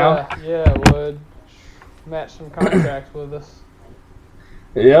about now. Yeah, it would. Match some contracts with us.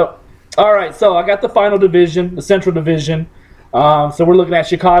 Yep. All right, so I got the final division, the Central Division. So we're looking at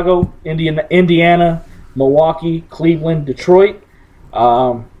Chicago, Indiana, Milwaukee, Cleveland, Detroit.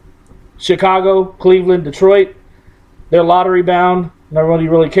 Chicago, Cleveland, Detroit. They're lottery bound. Nobody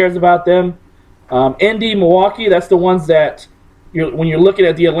really cares about them. Indy, Milwaukee, that's the ones that when you're looking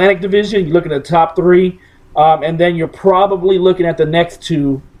at the Atlantic Division, you're looking at the top three, and then you're probably looking at the next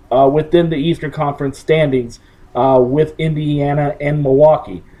two within the Eastern Conference standings with Indiana and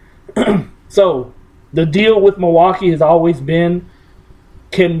Milwaukee. So the deal with Milwaukee has always been,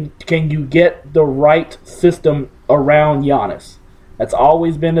 can you get the right system around Giannis? That's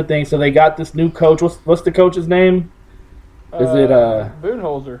always been the thing. So they got this new coach. What's the coach's name? Is it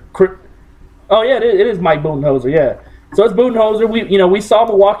Budenholzer? Oh yeah, it is Mike Budenholzer. Yeah. So it's Budenholzer. We saw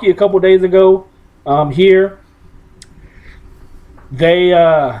Milwaukee a couple days ago here. They,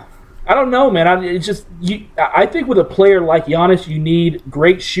 I don't know, man. I think with a player like Giannis, you need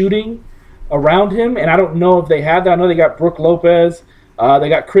great shooting around him, and I don't know if they have that. I know they got Brook Lopez. They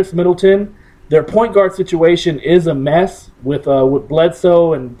got Chris Middleton. Their point guard situation is a mess with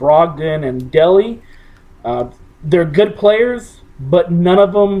Bledsoe and Brogdon and Delly. They're good players, but none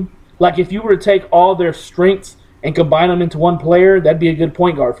of them, like if you were to take all their strengths and combine them into one player, that'd be a good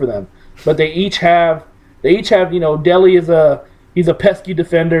point guard for them. But they each have, Delly he's a pesky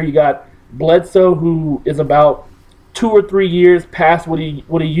defender. You got Bledsoe, who is about 2 or 3 years past what he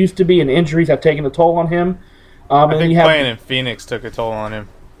used to be, and injuries have taken a toll on him. I think playing in Phoenix took a toll on him.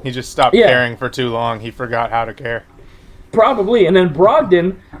 He just stopped caring for too long. He forgot how to care. Probably. And then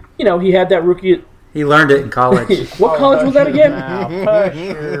Brogdon, he had that rookie. He learned it in college. What college was that again? Hush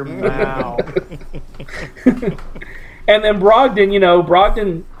your mouth. And then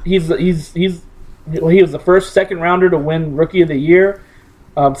Brogdon, he was the first second rounder to win Rookie of the Year,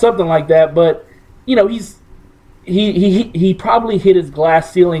 something like that. But he probably hit his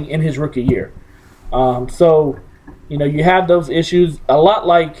glass ceiling in his rookie year. So you have those issues a lot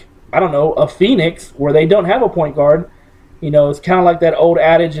like a Phoenix where they don't have a point guard. It's kind of like that old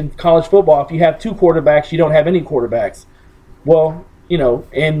adage in college football: if you have two quarterbacks, you don't have any quarterbacks. Well,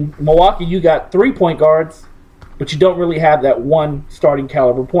 in Milwaukee, you got 3 point guards, but you don't really have that one starting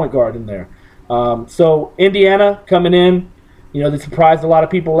caliber point guard in there. So Indiana coming in, they surprised a lot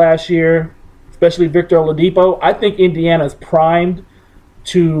of people last year, especially Victor Oladipo. I think Indiana's primed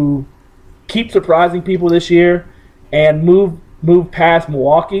to keep surprising people this year and move past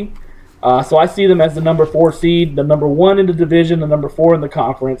Milwaukee. So I see them as the number 4 seed, the number 1 in the division, the number 4 in the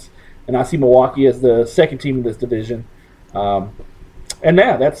conference, and I see Milwaukee as the second team in this division. And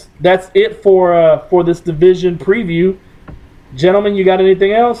yeah, that's it for this division preview. Gentlemen, you got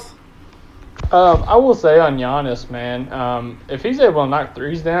anything else? I will say on Giannis, man, if he's able to knock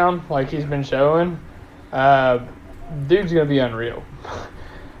threes down like he's been showing, dude's gonna be unreal.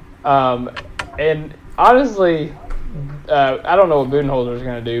 And honestly, I don't know what Budenholzer is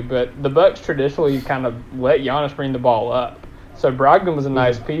going to do, but the Bucks traditionally kind of let Giannis bring the ball up. So Brogdon was a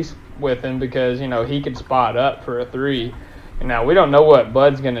nice piece with him because, he could spot up for a three. And now we don't know what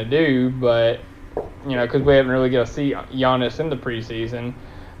Bud's going to do, but, because we haven't really got to see Giannis in the preseason.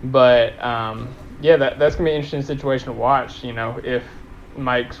 But, that's going to be an interesting situation to watch, if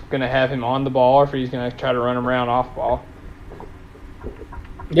Mike's going to have him on the ball or if he's going to try to run him around off ball.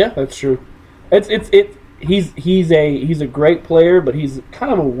 Yeah, that's true. He's a great player, but he's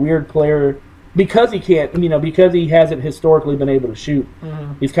kind of a weird player because he can't, because he hasn't historically been able to shoot.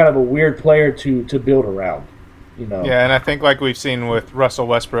 Mm-hmm. He's kind of a weird player to build around, Yeah, and I think like we've seen with Russell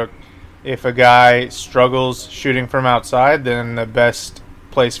Westbrook, if a guy struggles shooting from outside, then the best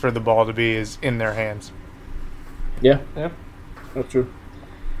place for the ball to be is in their hands. Yeah, that's true.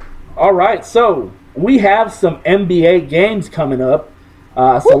 All right, so we have some NBA games coming up.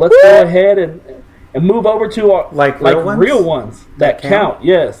 So let's go ahead and move over to our real ones that count.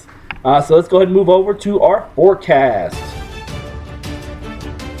 Yes. So let's go ahead and move over to our forecast.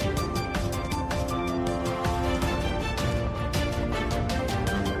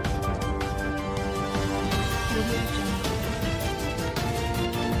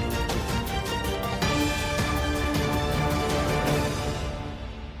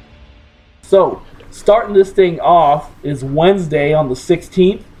 So starting this thing off is Wednesday on the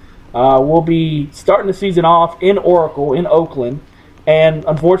 16th. We'll be starting the season off in Oracle in Oakland, and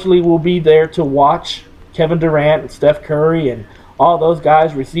unfortunately we'll be there to watch Kevin Durant and Steph Curry and all those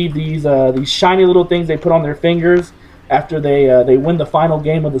guys receive these shiny little things they put on their fingers after they win the final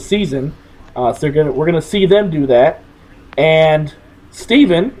game of the season. So we're gonna see them do that, and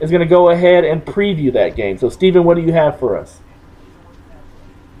Steven is gonna go ahead and preview that game. So Steven, what do you have for us?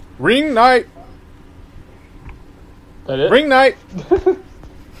 Ring night. That it? Ring night.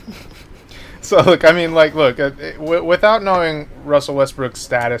 So, without knowing Russell Westbrook's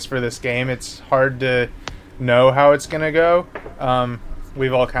status for this game, it's hard to know how it's going to go.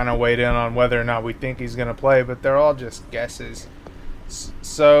 We've all kind of weighed in on whether or not we think he's going to play, but they're all just guesses.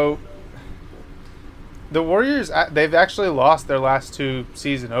 So, the Warriors, they've actually lost their last 2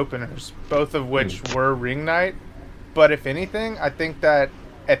 season openers, both of which were ring night. But if anything, I think that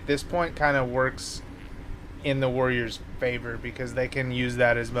at this point kind of works in the Warriors' favor because they can use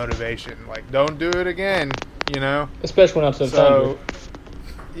that as motivation. Like, don't do it again, Especially when I'm so Thunder.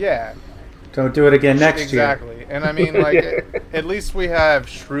 Yeah. Don't do it again next year. Exactly. And I mean, at least we have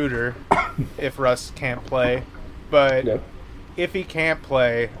Schroeder if Russ can't play. But if he can't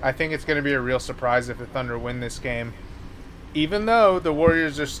play, I think it's going to be a real surprise if the Thunder win this game. Even though the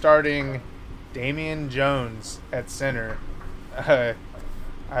Warriors are starting Damian Jones at center. I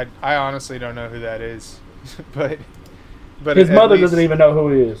honestly don't know who that is. but his mother doesn't even know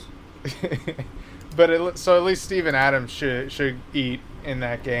who he is. So at least Steven Adams should eat in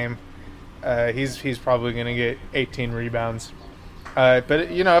that game. He's probably going to get 18 rebounds. But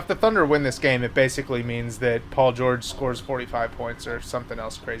if the Thunder win this game, it basically means that Paul George scores 45 points or something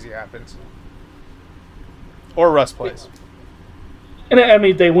else crazy happens, or Russ plays. And I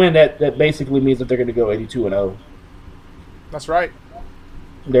mean, if they win, that basically means that they're going to go 82-0. That's right.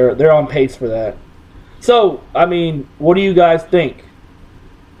 They're on pace for that. So, I mean, what do you guys think?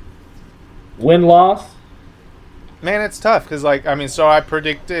 Win-loss? Man, it's tough because, so I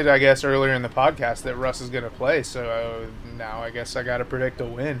predicted, I guess, earlier in the podcast that Russ is going to play. So now I guess I got to predict a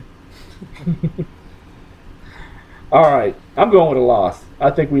win. All right. I'm going with a loss.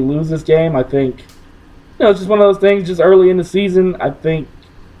 I think we lose this game. I think it's just one of those things. Just early in the season, I think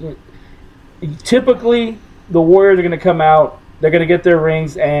typically the Warriors are going to come out. They're going to get their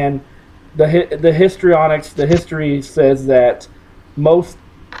rings, and the history says that most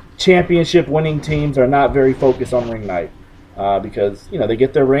championship winning teams are not very focused on ring night because they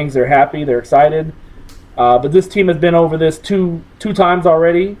get their rings, they're happy, they're excited. But this team has been over this two times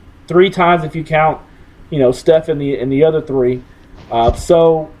already, 3 times if you count Steph and the other 3.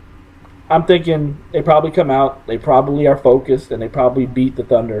 So I'm thinking they probably come out, they probably are focused, and they probably beat the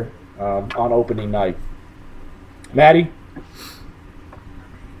Thunder on opening night. Maddie?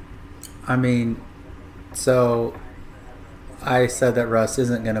 I mean, so I said that Russ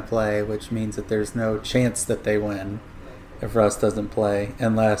isn't going to play, which means that there's no chance that they win if Russ doesn't play,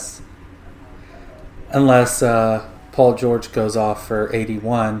 unless Paul George goes off for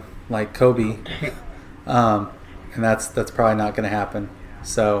 81 like Kobe, and that's probably not going to happen.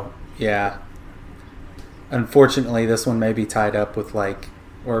 So yeah, unfortunately, this one may be tied up with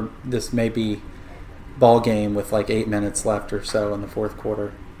or this may be ball game with 8 minutes left or so in the fourth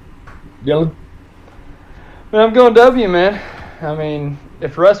quarter. Dylan? Man, I'm going W, man. I mean,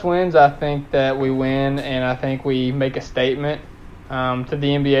 if Russ wins, I think that we win, and I think we make a statement to the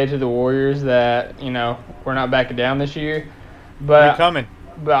NBA, to the Warriors, that, we're not backing down this year. But coming.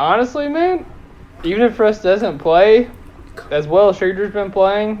 But honestly, man, even if Russ doesn't play, as well as Schroeder's been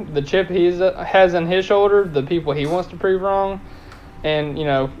playing, the chip he has on his shoulder, the people he wants to prove wrong, and,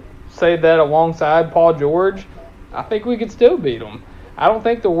 say that alongside Paul George, I think we could still beat them. I don't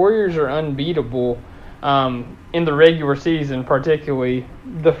think the Warriors are unbeatable in the regular season, particularly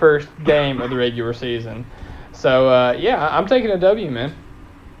the first game of the regular season. So, I'm taking a W, man.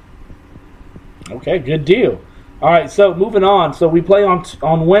 Okay, good deal. All right, so moving on. So we play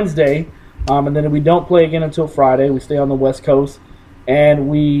on Wednesday, and then we don't play again until Friday. We stay on the West Coast, and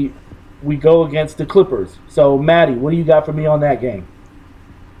we go against the Clippers. So, Maddie, what do you got for me on that game?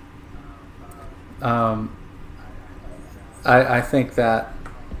 I think that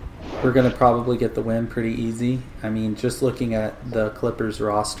we're going to probably get the win pretty easy. I mean, just looking at the Clippers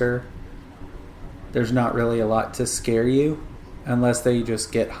roster, there's not really a lot to scare you unless they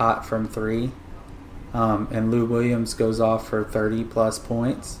just get hot from 3. And Lou Williams goes off for 30-plus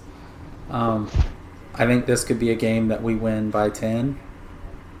points. I think this could be a game that we win by 10,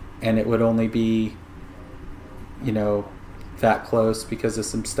 and it would only be, that close because of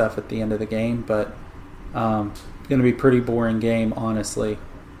some stuff at the end of the game. But going to be a pretty boring game, honestly.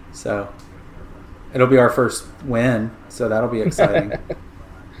 So it'll be our first win, so that'll be exciting.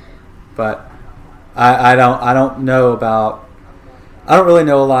 But I don't really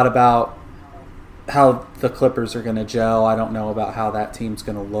know a lot about how the Clippers are going to gel. I don't know about how that team's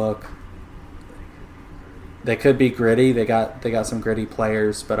going to look. They could be gritty. They got some gritty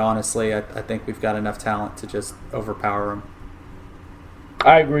players, but honestly, I think we've got enough talent to just overpower them.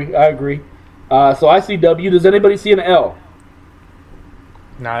 I agree. So I see W. Does anybody see an L?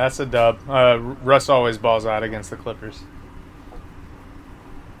 Nah, that's a dub. Russ always balls out against the Clippers.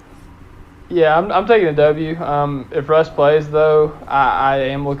 Yeah, I'm taking a W. If Russ plays, though, I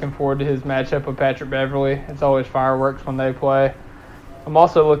am looking forward to his matchup with Patrick Beverley. It's always fireworks when they play. I'm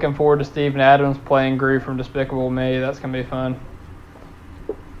also looking forward to Steven Adams playing Gru from Despicable Me. That's going to be fun.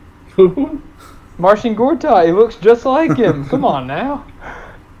 Marcin Gortat, he looks just like him. Come on now.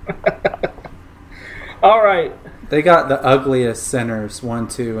 All right. They got the ugliest centers,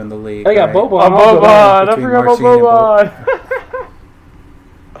 1-2 in the league. They got Boban. Boban. I forgot about Boban.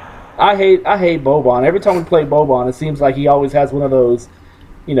 I hate Boban. Every time we play Boban, it seems like he always has one of those,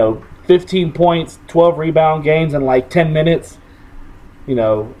 15 points, 12 rebound games in 10 minutes.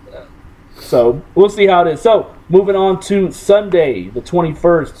 So we'll see how it is. So moving on to Sunday, the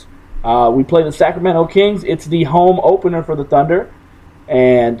 21st, we play the Sacramento Kings. It's the home opener for the Thunder,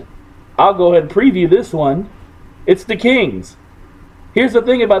 and I'll go ahead and preview this one. It's the Kings. Here's the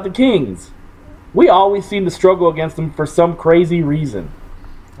thing about the Kings. We always seem to struggle against them for some crazy reason.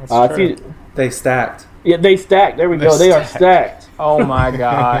 That's true. They stacked. Yeah, they stacked. There we go. They are stacked. Oh, my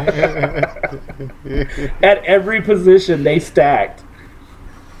God. At every position, they stacked.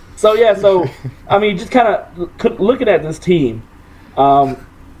 So, just kind of looking at this team,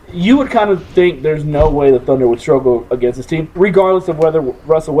 you would kind of think there's no way the Thunder would struggle against this team, regardless of whether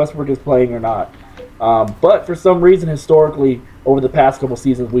Russell Westbrook is playing or not. But for some reason, historically, over the past couple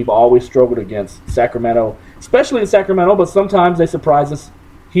seasons, we've always struggled against Sacramento, especially in Sacramento, but sometimes they surprise us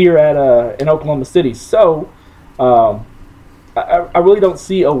here in Oklahoma City. So I really don't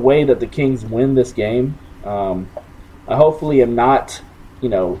see a way that the Kings win this game. I hopefully am not,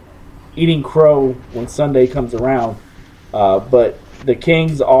 eating crow when Sunday comes around. But the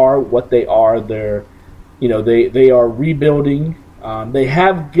Kings are what they are. They're They are rebuilding. They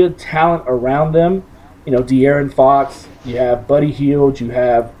have good talent around them. De'Aaron Fox. You have Buddy Hield. You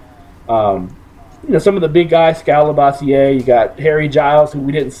have some of the big guys, Skal Labissiere. You got Harry Giles, who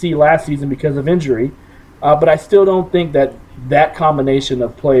we didn't see last season because of injury. But I still don't think that combination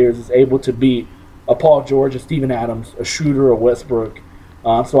of players is able to beat a Paul George, a Steven Adams, a Schroeder, a Westbrook.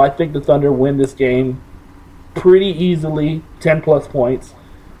 So I think the Thunder win this game pretty easily, 10-plus points,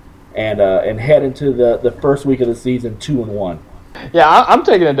 and head into the first week of the season 2-1. Yeah, I'm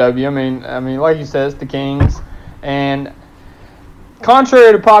taking a W. I mean, like you said, it's the Kings, and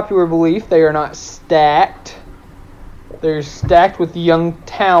contrary to popular belief, they are not stacked. They're stacked with young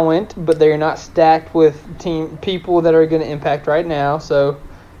talent, but they're not stacked with people that are going to impact right now. So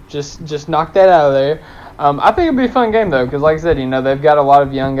just knock that out of there. I think it'll be a fun game, though, because like I said, they've got a lot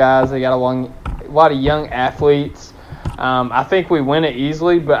of young guys. They got a lot of young athletes. I think we win it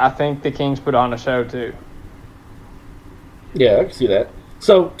easily, but I think the Kings put on a show, too. Yeah, I can see that.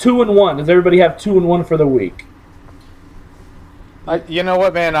 So 2-1. Does everybody have 2-1 for the week? You know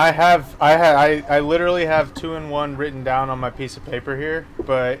what, man? I literally have 2-1 written down on my piece of paper here.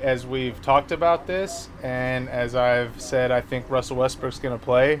 But as we've talked about this, and as I've said, I think Russell Westbrook's going to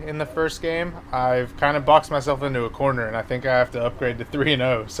play in the first game. I've kind of boxed myself into a corner, and I think I have to upgrade to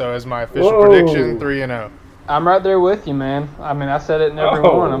 3-0. So as my official prediction, 3-0. I'm right there with you, man. I said it in every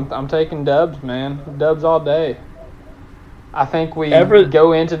one. I'm taking dubs, man. Dubs all day. I think we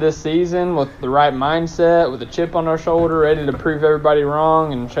go into this season with the right mindset, with a chip on our shoulder, ready to prove everybody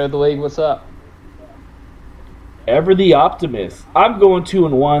wrong and show the league what's up. Ever the optimist. I'm going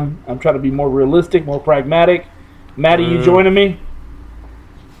 2-1. I'm trying to be more realistic, more pragmatic. Maddie, you joining me?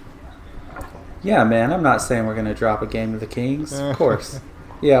 Yeah, man. I'm not saying we're going to drop a game to the Kings. Of course.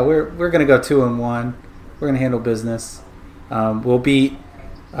 Yeah, we're going to go 2-1. We're going to handle business. We'll beat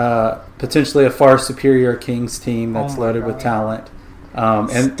potentially a far superior Kings team that's loaded with talent.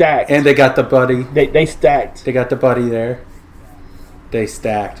 And stacked. And they got the buddy. They stacked. They got the buddy there. They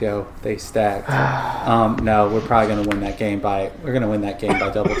stacked, yo. They stacked. No, we're probably going to win that game by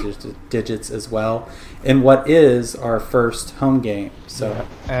double digits as well. In what is our first home game. So.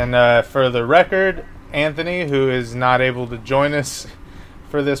 And for the record, Anthony, who is not able to join us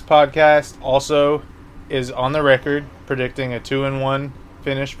for this podcast, also is on the record predicting a 2-1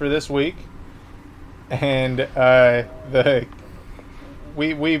 finish for this week. And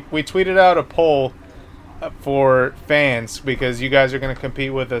we tweeted out a poll for fans because you guys are going to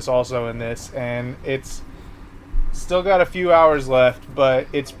compete with us also in this, and it's still got a few hours left, but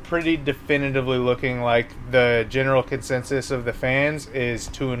it's pretty definitively looking like the general consensus of the fans is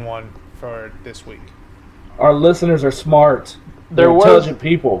 2-1 for this week. Our listeners are smart. They're intelligent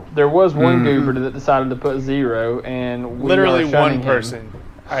people. There was one goober that decided to put 0, and literally one person.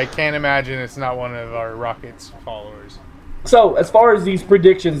 I can't imagine it's not one of our Rockets followers. So as far as these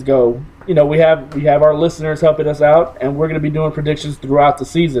predictions go, we have our listeners helping us out, and we're going to be doing predictions throughout the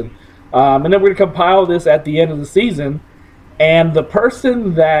season. And then we're going to compile this at the end of the season, and the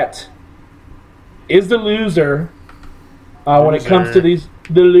person that is the loser when it comes to these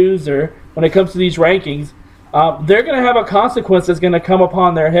rankings, they're going to have a consequence that's going to come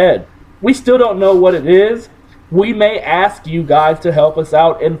upon their head. We still don't know what it is. We may ask you guys to help us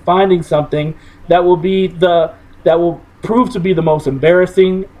out in finding something that will prove to be the most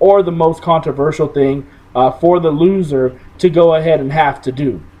embarrassing or the most controversial thing for the loser to go ahead and have to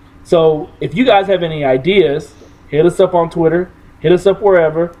do. So if you guys have any ideas, hit us up on Twitter, hit us up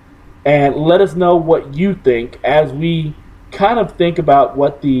wherever, and let us know what you think as we kind of think about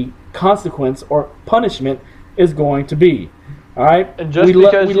what the consequence or punishment is going to be. All right? And just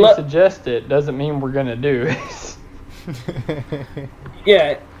because you suggest it doesn't mean we're going to do it.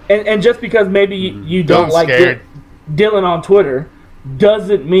 Yeah, and just because maybe you don't like Dylan on Twitter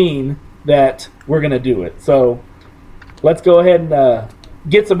doesn't mean that we're going to do it. So let's go ahead and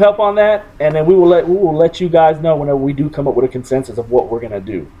get some help on that, and then we will let you guys know whenever we do come up with a consensus of what we're going to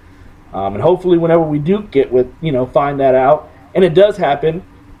do. And hopefully whenever we do find that out, and it does happen,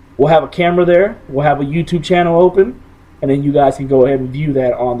 we'll have a camera there, we'll have a YouTube channel open, and then you guys can go ahead and view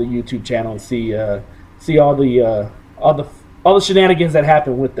that on the YouTube channel and see all the shenanigans that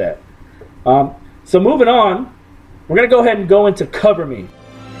happen with that. So moving on, we're gonna go ahead and go into Cover Me.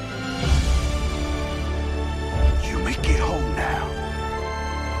 You make it home now.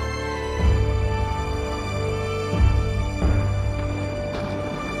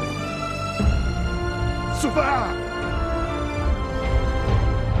 Survive.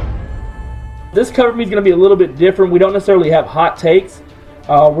 This Cover Me is going to be a little bit different. We don't necessarily have hot takes.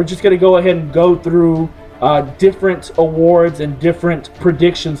 We're just going to go ahead and go through different awards and different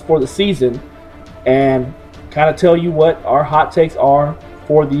predictions for the season. and kind of tell you what our hot takes are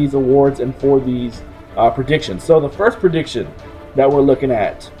for these awards and for these predictions. So the first prediction that we're looking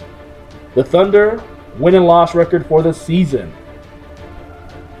at, the Thunder win and loss record for the season.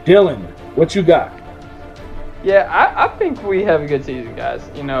 Dylan, what you got? Yeah, I think we have a good season, guys.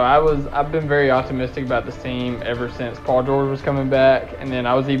 You know, I've been very optimistic about this team ever since Paul George was coming back, and then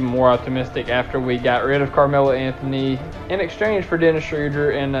I was even more optimistic after we got rid of Carmelo Anthony in exchange for Dennis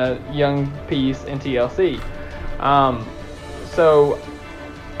Schroeder and a young piece in TLC. So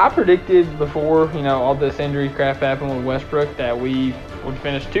I predicted before, you know, all this injury crap happened with Westbrook that we would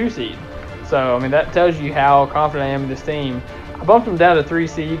finish 2 seed. So, I mean, that tells you how confident I am in this team. I bumped them down to 3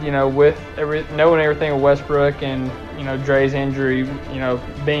 seed, you know, with knowing everything with Westbrook and, you know, Dre's injury, you know,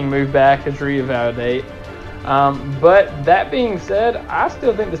 being moved back to reevaluate. But that being said, I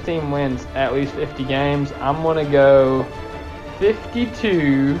still think this team wins at least 50 games. I'm going to go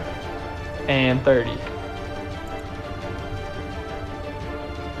 52-30.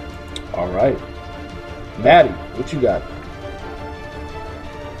 All right. Maddie, what you got?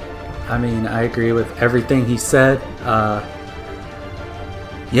 I mean, I agree with everything he said.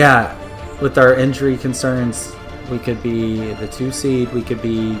 Yeah, with our injury concerns, we could be the 2 seed. We could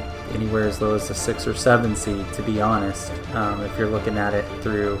be anywhere as low as the 6 or 7 seed, to be honest, if you're looking at it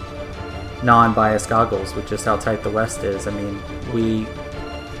through non-biased goggles with just how tight the West is. I mean, we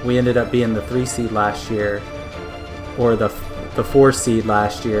ended up being the 3 seed last year, or the 4 seed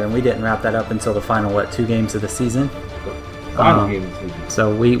last year, and we didn't wrap that up until the final, 2 games of the season? Final game of the season.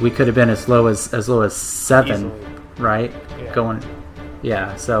 So we could have been as low as 7, Easily. right? Yeah.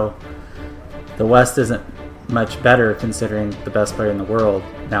 Yeah, so the West isn't much better considering the best player in the world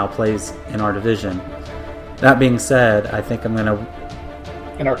now plays in our division. That being said, I think I'm going to...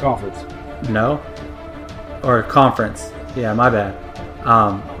 In our conference. No? Or conference. Yeah, my bad.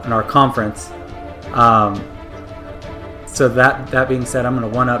 In our conference. So that being said, I'm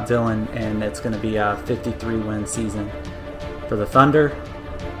going to one-up Dylan, and it's going to be a 53-win season for the Thunder.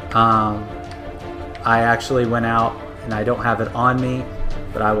 I actually went out, and I don't have it on me,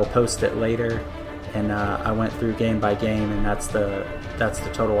 but I will post it later. And I went through game by game, and that's the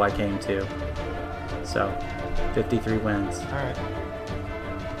total I came to. So, 53 wins.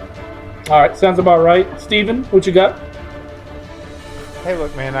 All right, sounds about right. Steven, what you got? Hey,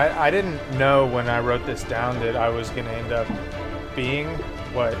 look, man, I didn't know when I wrote this down that I was going to end up being,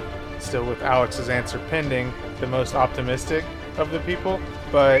 still with Alex's answer pending, the most optimistic of the people.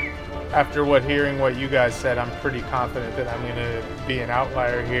 But after hearing what you guys said, I'm pretty confident that I'm going to be an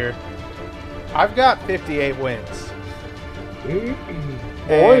outlier here. I've got 58 wins.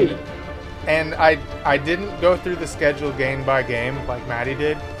 Boy. And I didn't go through the schedule game by game like Maddie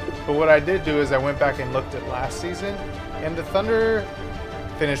did. But what I did do is I went back and looked at last season. And the Thunder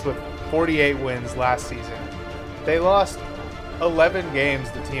finished with 48 wins last season. They lost 11 games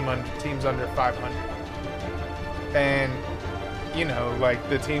to teams under 500. And, you know, like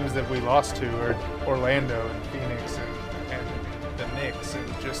the teams that we lost to are Orlando and Phoenix and the Knicks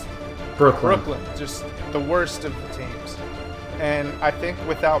and just Brooklyn, just the worst of the teams. And I think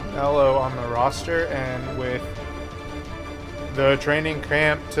without Melo on the roster and with the training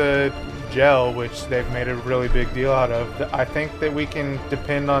camp to gel, which they've made a really big deal out of, I think that we can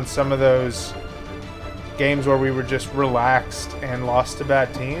depend on some of those games where we were just relaxed and lost to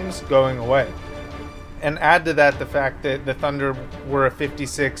bad teams going away. And add to that the fact that the Thunder were a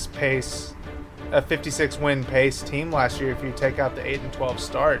 56 win pace team last year if you take out the 8-12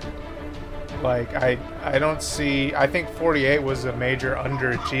 start. Like, I don't see... I think 48 was a major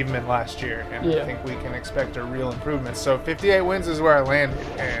underachievement last year, and I think we can expect a real improvement. So 58 wins is where I landed,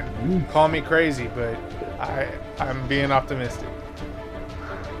 and call me crazy, but I'm being optimistic.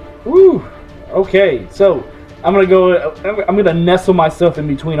 Woo! Okay, so I'm gonna nestle myself in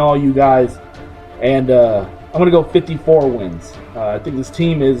between all you guys, and I'm gonna go 54 wins. I think this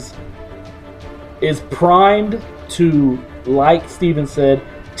team is primed to, like Steven said,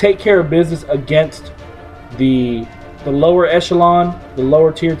 take care of business against the lower echelon, the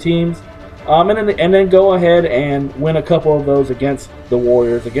lower tier teams, and then go ahead and win a couple of those against the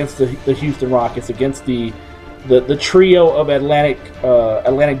Warriors, against the Houston Rockets, against the trio of Atlantic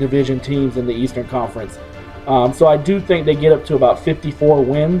Division teams in the Eastern Conference. So I do think they get up to about 54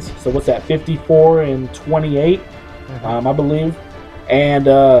 wins. So what's that? 54 and 28, I believe, and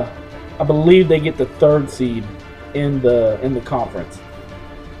I believe they get the 3rd seed in the conference.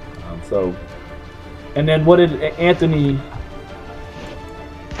 So, and then what did Anthony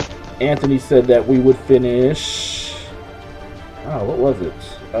said that we would finish? Oh, what was it?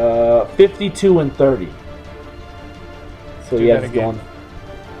 52 and 30. So yeah, it's going.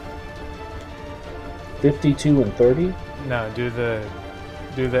 52 and 30. No, do the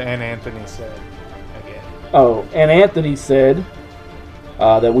and Anthony said again. Oh, and Anthony said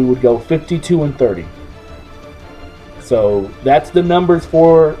that we would go 52 and 30. So that's the numbers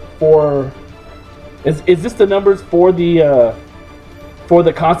for. Is this the numbers for the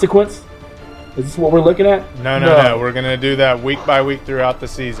consequence? Is this what we're looking at? No. We're gonna do that week by week throughout the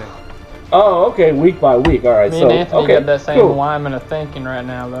season. Oh, okay, week by week. All right. Me so and Anthony okay, got that same cool. alignment of thinking right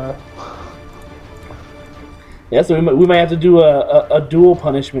now, though. Yeah, so we might have to do a dual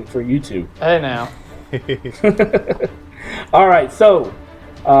punishment for you two. Hey, now. All right, so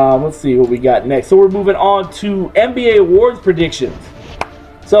let's see what we got next. So we're moving on to NBA awards predictions.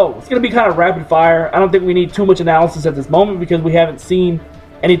 So it's going to be kind of rapid fire. I don't think we need too much analysis at this moment because we haven't seen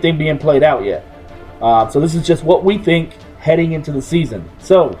anything being played out yet. So this is just what we think heading into the season.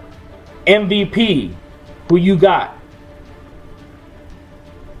 So MVP, who you got?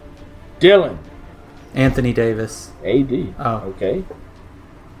 Dylan. Anthony Davis. AD. Oh. Okay.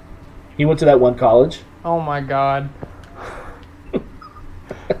 He went to that one college. Oh, my God.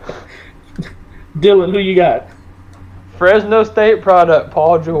 Dylan, who you got? Fresno State product,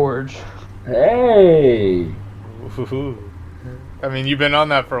 Paul George. Hey. Ooh. I mean, you've been on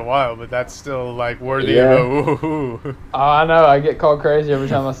that for a while, but that's still like worthy Yeah. of a woohoo. Oh, I know. I get called crazy every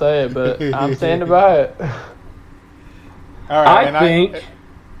time I say it, but I'm standing by it. All right,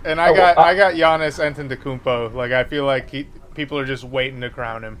 I got Giannis Antetokounmpo. Like, I feel like people are just waiting to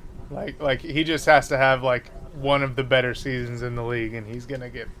crown him. Like he just has to have like one of the better seasons in the league, and he's gonna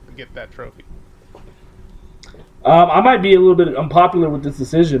get that trophy. I might be a little bit unpopular with this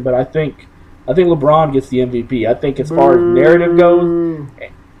decision, but I think LeBron gets the MVP. I think as far as narrative goes,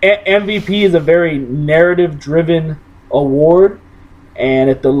 MVP is a very narrative-driven award, and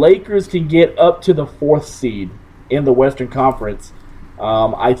if the Lakers can get up to the 4th seed in the Western Conference,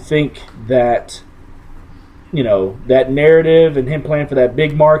 I think that, that narrative and him playing for that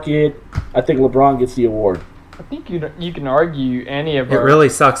big market, I think LeBron gets the award. I think you can argue any of It our... really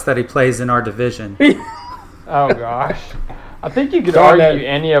sucks that he plays in our division. Oh, gosh. I think you could Darn argue that.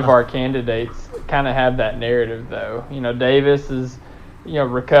 any of our candidates kind of have that narrative, though. Davis is,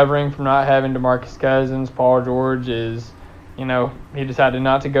 recovering from not having DeMarcus Cousins. Paul George is, he decided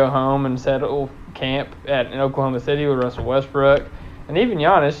not to go home and settle camp in Oklahoma City with Russell Westbrook. And even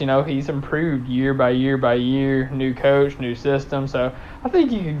Giannis, he's improved year by year by year, new coach, new system. So I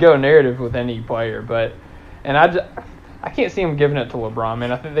think you could go narrative with any player. And I can't see him giving it to LeBron,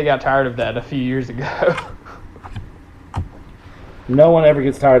 man. I think they got tired of that a few years ago. No one ever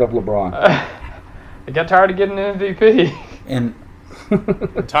gets tired of LeBron. They got tired of getting an MVP. And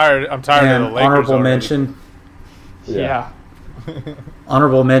I'm tired of the Lakers honorable already. mention. Yeah.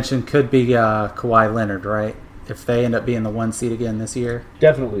 Honorable mention could be Kawhi Leonard, right? If they end up being the 1 seed again this year.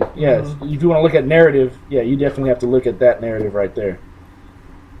 Definitely, yes. If you want to look at narrative, yeah, you definitely have to look at that narrative right there.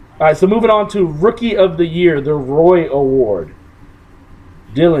 All right, so moving on to Rookie of the Year, the Roy Award.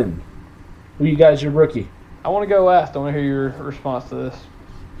 Dylan, who you got as your rookie? I want to go last. I want to hear your response to this.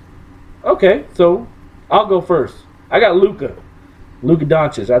 Okay, so I'll go first. I got Luka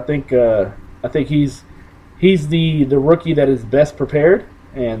Doncic. I think he's the rookie that is best prepared,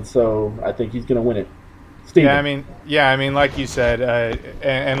 and so I think he's going to win it. Steven. Yeah, I mean, like you said,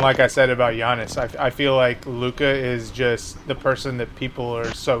 and like I said about Giannis, I feel like Luka is just the person that people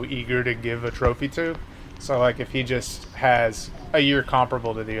are so eager to give a trophy to. So, like, if he just has a year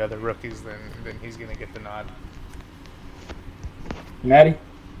comparable to the other rookies, then he's going to get the nod. Maddie?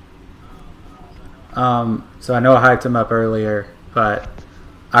 So I know I hyped him up earlier, but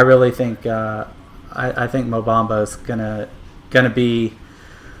I really think I think Mo Bamba's gonna be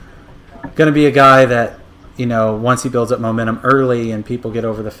a guy that, once he builds up momentum early and people get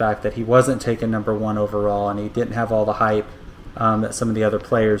over the fact that he wasn't taken number 1 overall and he didn't have all the hype that some of the other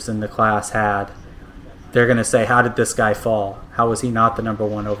players in the class had, they're going to say, how did this guy fall? How was he not the number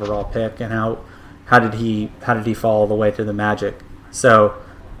 1 overall pick? And how did he fall all the way to the Magic? So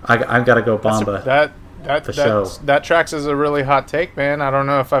I've got to go Bamba. That tracks as a really hot take, man. I don't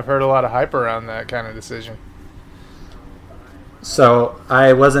know if I've heard a lot of hype around that kind of decision. So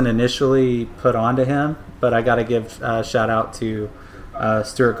I wasn't initially put onto him, but I got to give a shout out to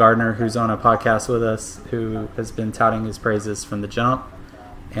Stuart Gardner, who's on a podcast with us, who has been touting his praises from the jump.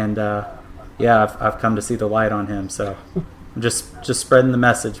 And I've come to see the light on him. So I'm just spreading the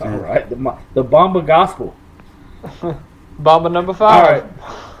message, man. All right, the Bamba gospel. Bamba number 5. All right.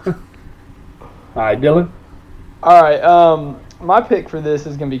 All right, Dylan. All right. My pick for this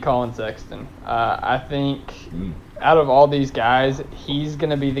is going to be Colin Sexton. I think out of all these guys, he's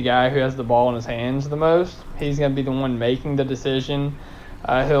going to be the guy who has the ball in his hands the most. He's going to be the one making the decision.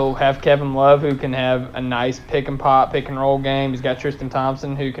 He'll have Kevin Love, who can have a nice pick and roll game. He's got Tristan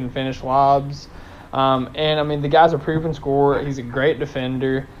Thompson, who can finish lobs. And the guy's a proven scorer. He's a great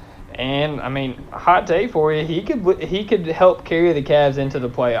defender. And hot take for you, he could help carry the Cavs into the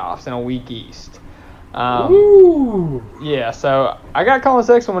playoffs in a weak East. Yeah, so I got Colin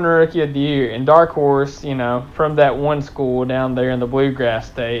Sexton winning Rookie of the Year, and dark horse, from that one school down there in the Bluegrass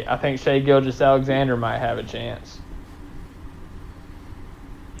State, I think Shai Gilgeous-Alexander might have a chance.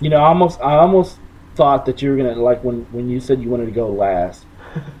 I almost thought that you were gonna, like, when you said you wanted to go last,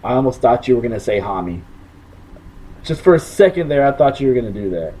 I almost thought you were gonna say Hami. Just for a second there, I thought you were gonna do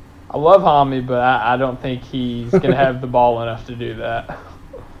that. I love Hami, but I don't think he's gonna have the ball enough to do that.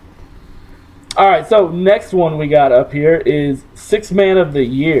 All right, so next one we got up here is Sixth Man of the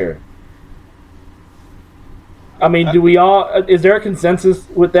Year. Do we all? Is there a consensus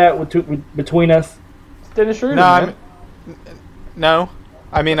with that between us? It's Dennis Schroeder. No. No?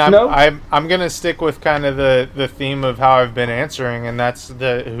 I'm gonna stick with kind of the theme of how I've been answering, and that's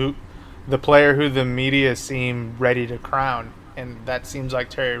the player who the media seem ready to crown, and that seems like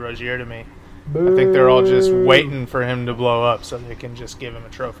Terry Rozier to me. I think they're all just waiting for him to blow up so they can just give him a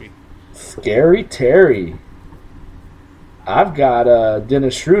trophy. Scary Terry. I've got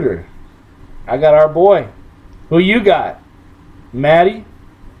Dennis Schroeder. I got our boy. Who you got? Maddie?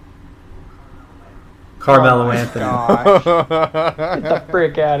 Carmelo Anthony. Gosh. Get the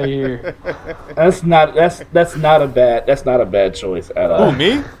frick out of here. That's not a bad choice at all. Who,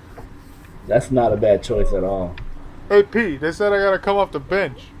 me? That's not a bad choice at all. Hey, P, they said I gotta come off the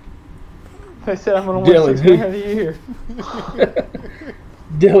bench. They said I'm gonna win Sixth Man of the Year.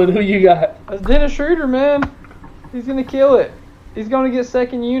 Dylan, who you got? That's Dennis Schroeder, man. He's gonna kill it. He's gonna get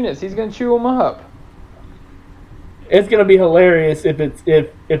second units. He's gonna chew them up. It's gonna be hilarious if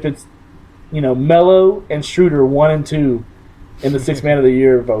it's Melo and Schroeder 1 and 2 in the Sixth Man of the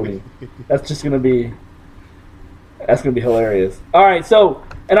Year voting. That's gonna be hilarious. All right, so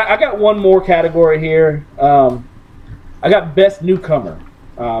I got one more category here. I got Best Newcomer.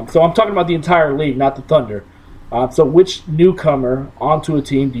 So I'm talking about the entire league, not the Thunder. So which newcomer onto a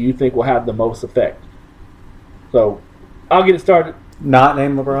team do you think will have the most effect? So I'll get it started. Not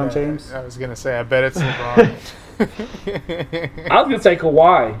named LeBron James? I was going to say, I bet it's LeBron. I was going to say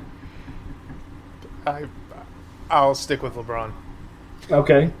Kawhi. I'll stick with LeBron.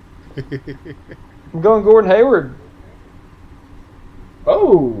 Okay. I'm going Gordon Hayward.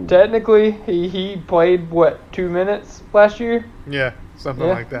 Oh. Technically, he played, 2 minutes last year? Yeah. Something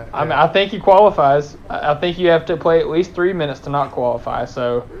like that. Yeah. I think he qualifies. I think you have to play at least 3 minutes to not qualify.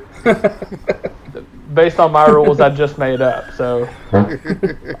 So, based on my rules, I just made up. So,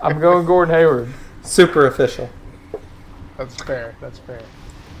 I'm going Gordon Hayward. Super official. That's fair.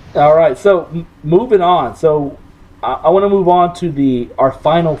 All right. So, moving on. So, I want to move on to our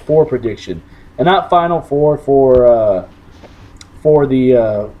Final Four prediction, and not Final Four for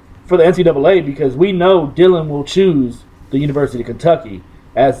the NCAA, because we know Dylan will choose the University of Kentucky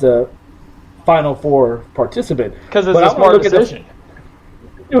as the Final Four participant. Because it's a smart decision.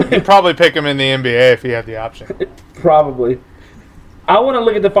 You'd probably pick him in the NBA if he had the option. Probably. I want to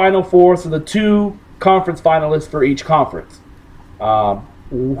look at the Final Four, so the 2 conference finalists for each conference.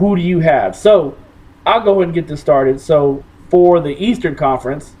 Who do you have? So I'll go ahead and get this started. So for the Eastern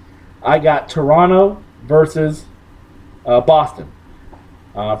Conference, I got Toronto versus Boston.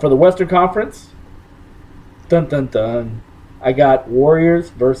 For the Western Conference, dun dun dun, I got Warriors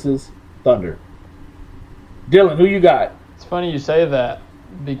versus Thunder. Dylan, who you got? It's funny you say that,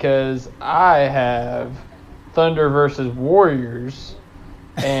 because I have Thunder versus Warriors,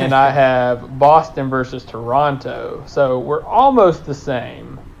 and I have Boston versus Toronto. So we're almost the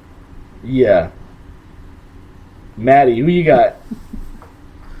same. Yeah. Maddie, who you got?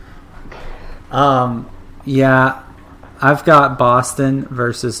 Yeah, I've got Boston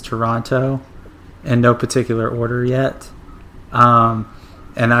versus Toronto in no particular order yet. And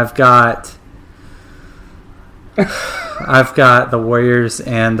I've got the Warriors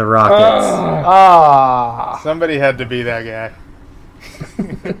and the Rockets. Somebody had to be that guy.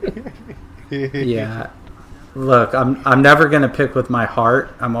 Yeah. Look, I'm never going to pick with my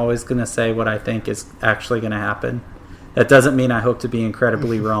heart. I'm always going to say what I think is actually going to happen. That doesn't mean I hope to be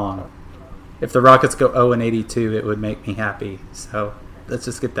incredibly wrong. If the Rockets go 0-82, it would make me happy. So let's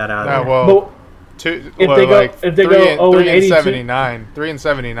just get that out of there. Well, if they go 3-79,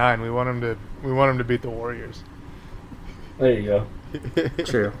 3-79, we want them to beat the Warriors. There you go.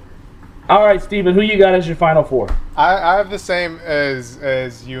 True. All right, Steven, who you got as your Final Four? I have the same as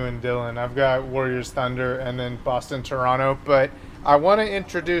you and Dylan. I've got Warriors, Thunder, and then Boston, Toronto. But I want to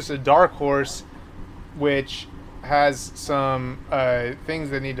introduce a dark horse, which has some things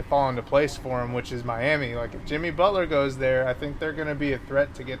that need to fall into place for him, which is Miami. Like, if Jimmy Butler goes there, I think they're going to be a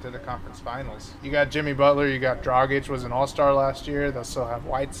threat to get to the conference finals. You got Jimmy Butler, you got Dragic, was an all-star last year. They'll still have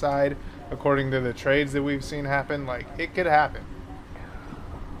Whiteside, according to the trades that we've seen happen. Like, it could happen.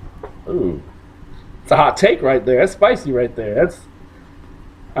 Ooh. It's a hot take right there. That's spicy right there. If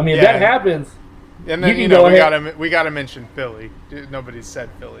that happens... And then, we got to mention Philly. Nobody's said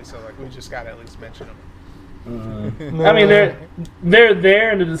Philly, so, like, we just got to at least mention them. I mean, they're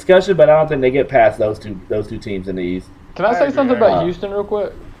there in the discussion, but I don't think they get past those two teams in the East. Can I say something about Houston real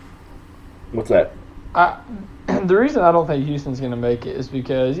quick? What's that? The reason I don't think Houston's going to make it is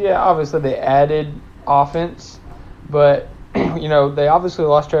because, obviously they added offense, but they obviously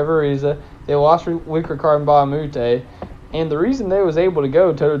lost Trevor Ariza, they lost Wicker Mbah-a-Moute, and the reason they was able to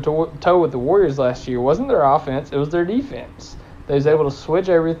go toe with the Warriors last year wasn't their offense, it was their defense. They was able to switch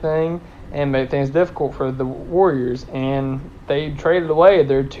everything and make things difficult for the Warriors, and they traded away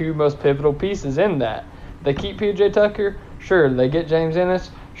their two most pivotal pieces in that. They keep P.J. Tucker, sure. They get James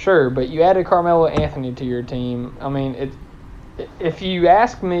Ennis, sure. But you added Carmelo Anthony to your team. I mean, if you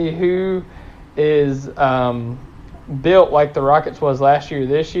ask me who is built like the Rockets was last year,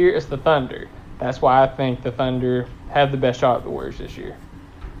 this year, it's the Thunder. That's why I think the Thunder have the best shot at the Warriors this year.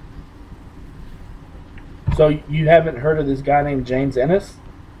 So you haven't heard of this guy named James Ennis?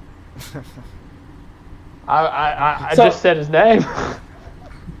 I just said his name.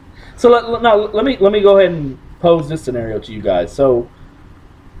 So let me go ahead and pose this scenario to you guys. So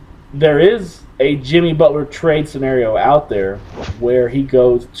there is a Jimmy Butler trade scenario out there where he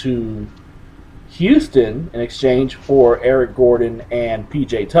goes to Houston in exchange for Eric Gordon and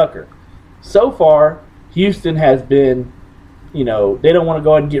PJ Tucker. So far, Houston has been, they don't want to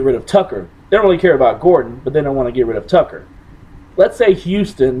go ahead and get rid of Tucker. They don't really care about Gordon, but they don't want to get rid of Tucker. Let's say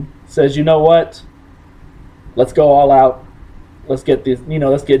Houston says, you know what? Let's go all out. Let's get this.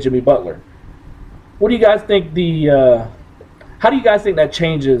 Let's get Jimmy Butler. What do you guys think? How do you guys think that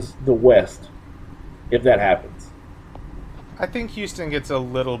changes the West if that happens? I think Houston gets a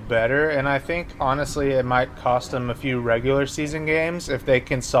little better, and I think honestly it might cost them a few regular season games if they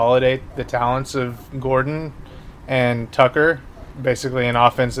consolidate the talents of Gordon and Tucker, basically an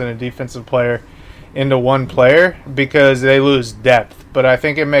offense and a defensive player, into one player, because they lose depth. But I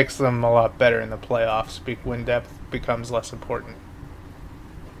think it makes them a lot better in the playoffs when depth becomes less important.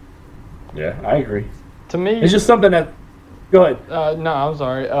 Yeah, I agree. To me, it's just something that... Go ahead. No, I'm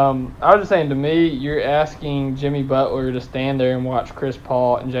sorry. I was just saying, to me, you're asking Jimmy Butler to stand there and watch Chris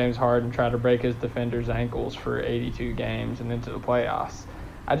Paul and James Harden try to break his defenders' ankles for 82 games and into the playoffs.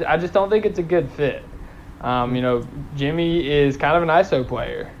 I just don't think it's a good fit. Jimmy is kind of an ISO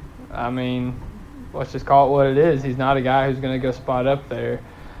player. I mean, let's just call it what it is. He's not a guy who's going to go spot up there.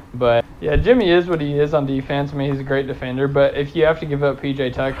 But, yeah, Jimmy is what he is on defense. I mean, he's a great defender. But if you have to give up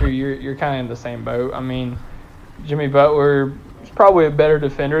P.J. Tucker, you're kind of in the same boat. I mean, Jimmy Butler is probably a better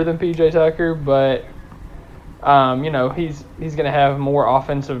defender than P.J. Tucker, but, he's going to have more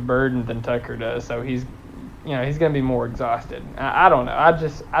offensive burden than Tucker does. So he's going to be more exhausted. I don't know.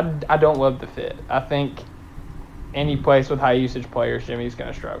 I don't love the fit. I think any place with high usage players, Jimmy's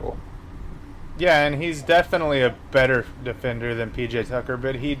going to struggle. Yeah, and he's definitely a better defender than P.J. Tucker,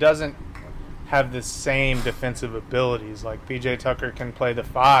 but he doesn't have the same defensive abilities. Like, P.J. Tucker can play the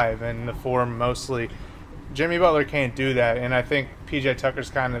 5 and the 4 mostly. Jimmy Butler can't do that, and I think P.J. Tucker's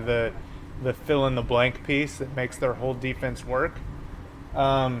kind of the fill-in-the-blank piece that makes their whole defense work.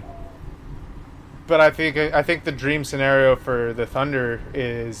 But I think the dream scenario for the Thunder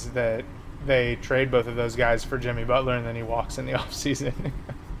is that they trade both of those guys for Jimmy Butler, and then he walks in the offseason.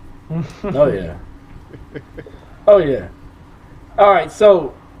 Oh, yeah. Oh, yeah. All right,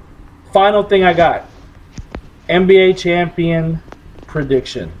 so final thing I got. NBA champion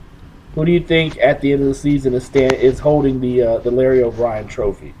prediction. Who do you think at the end of the season is holding the Larry O'Brien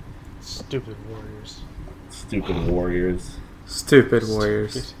trophy? Stupid Warriors. Stupid Warriors. Stupid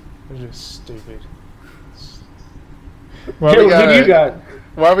Warriors. They're just stupid. Who do you got?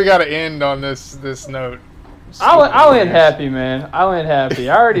 Why we got to end on this note? I'll end happy, man. I'll end happy.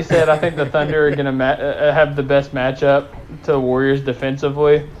 I already said I think the Thunder are going to have the best matchup to the Warriors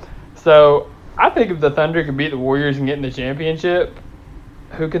defensively. So I think if the Thunder could beat the Warriors and get in the championship,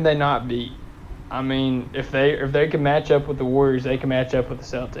 who can they not beat? I mean, if they can match up with the Warriors, they can match up with the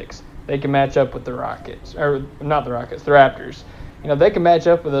Celtics. They can match up with the Rockets. Or not the Rockets, the Raptors. They can match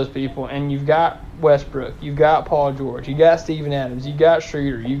up with those people, and you've got Westbrook, you've got Paul George, you got Steven Adams, you got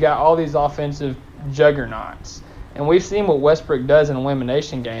Schroeder, you got all these offensive juggernauts. And we've seen what Westbrook does in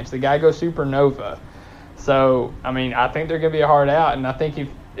elimination games. The guy goes supernova. So, I mean, I think they're going to be a hard out, and I think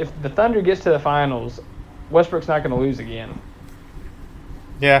if the Thunder gets to the finals, Westbrook's not going to lose again.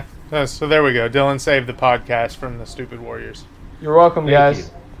 Yeah, so there we go. Dylan saved the podcast from the stupid Warriors. You're welcome,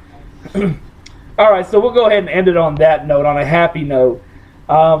 guys. All right, so we'll go ahead and end it on that note, on a happy note.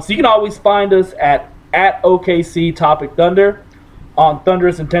 So you can always find us at OKC Topic Thunder on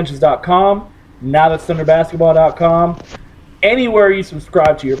thunderousintentions.com, now that's thunderbasketball.com, anywhere you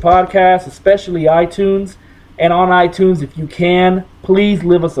subscribe to your podcast, especially iTunes. And on iTunes, if you can, please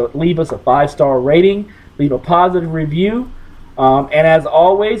leave us a 5-star rating, leave a positive review. And as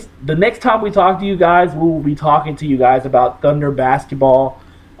always, the next time we talk to you guys, we will be talking to you guys about Thunder basketball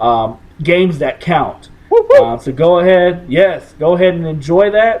games that count. So go ahead and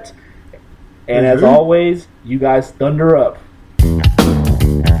enjoy that. And as always, you guys thunder up.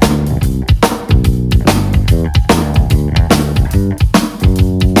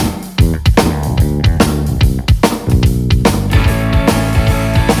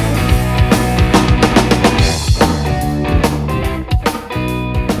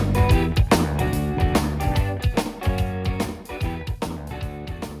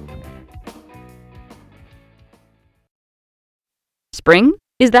 Spring?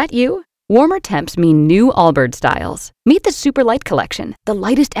 Is that you? Warmer temps mean new Allbirds styles. Meet the Super Light Collection, the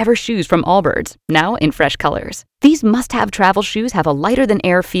lightest ever shoes from Allbirds, now in fresh colors. These must-have travel shoes have a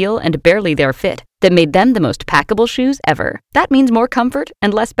lighter-than-air feel and barely-there fit that made them the most packable shoes ever. That means more comfort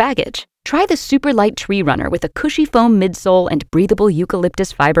and less baggage. Try the Super Light Tree Runner with a cushy foam midsole and breathable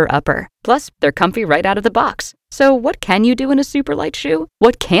eucalyptus fiber upper. Plus, they're comfy right out of the box. So what can you do in a super light shoe?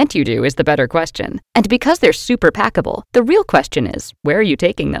 What can't you do is the better question. And because they're super packable, the real question is, where are you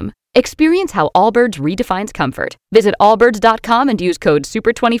taking them? Experience how Allbirds redefines comfort. Visit allbirds.com and use code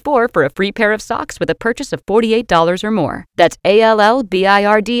SUPER24 for a free pair of socks with a purchase of $48 or more. That's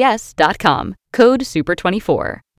ALLBIRDS.com. Code SUPER24.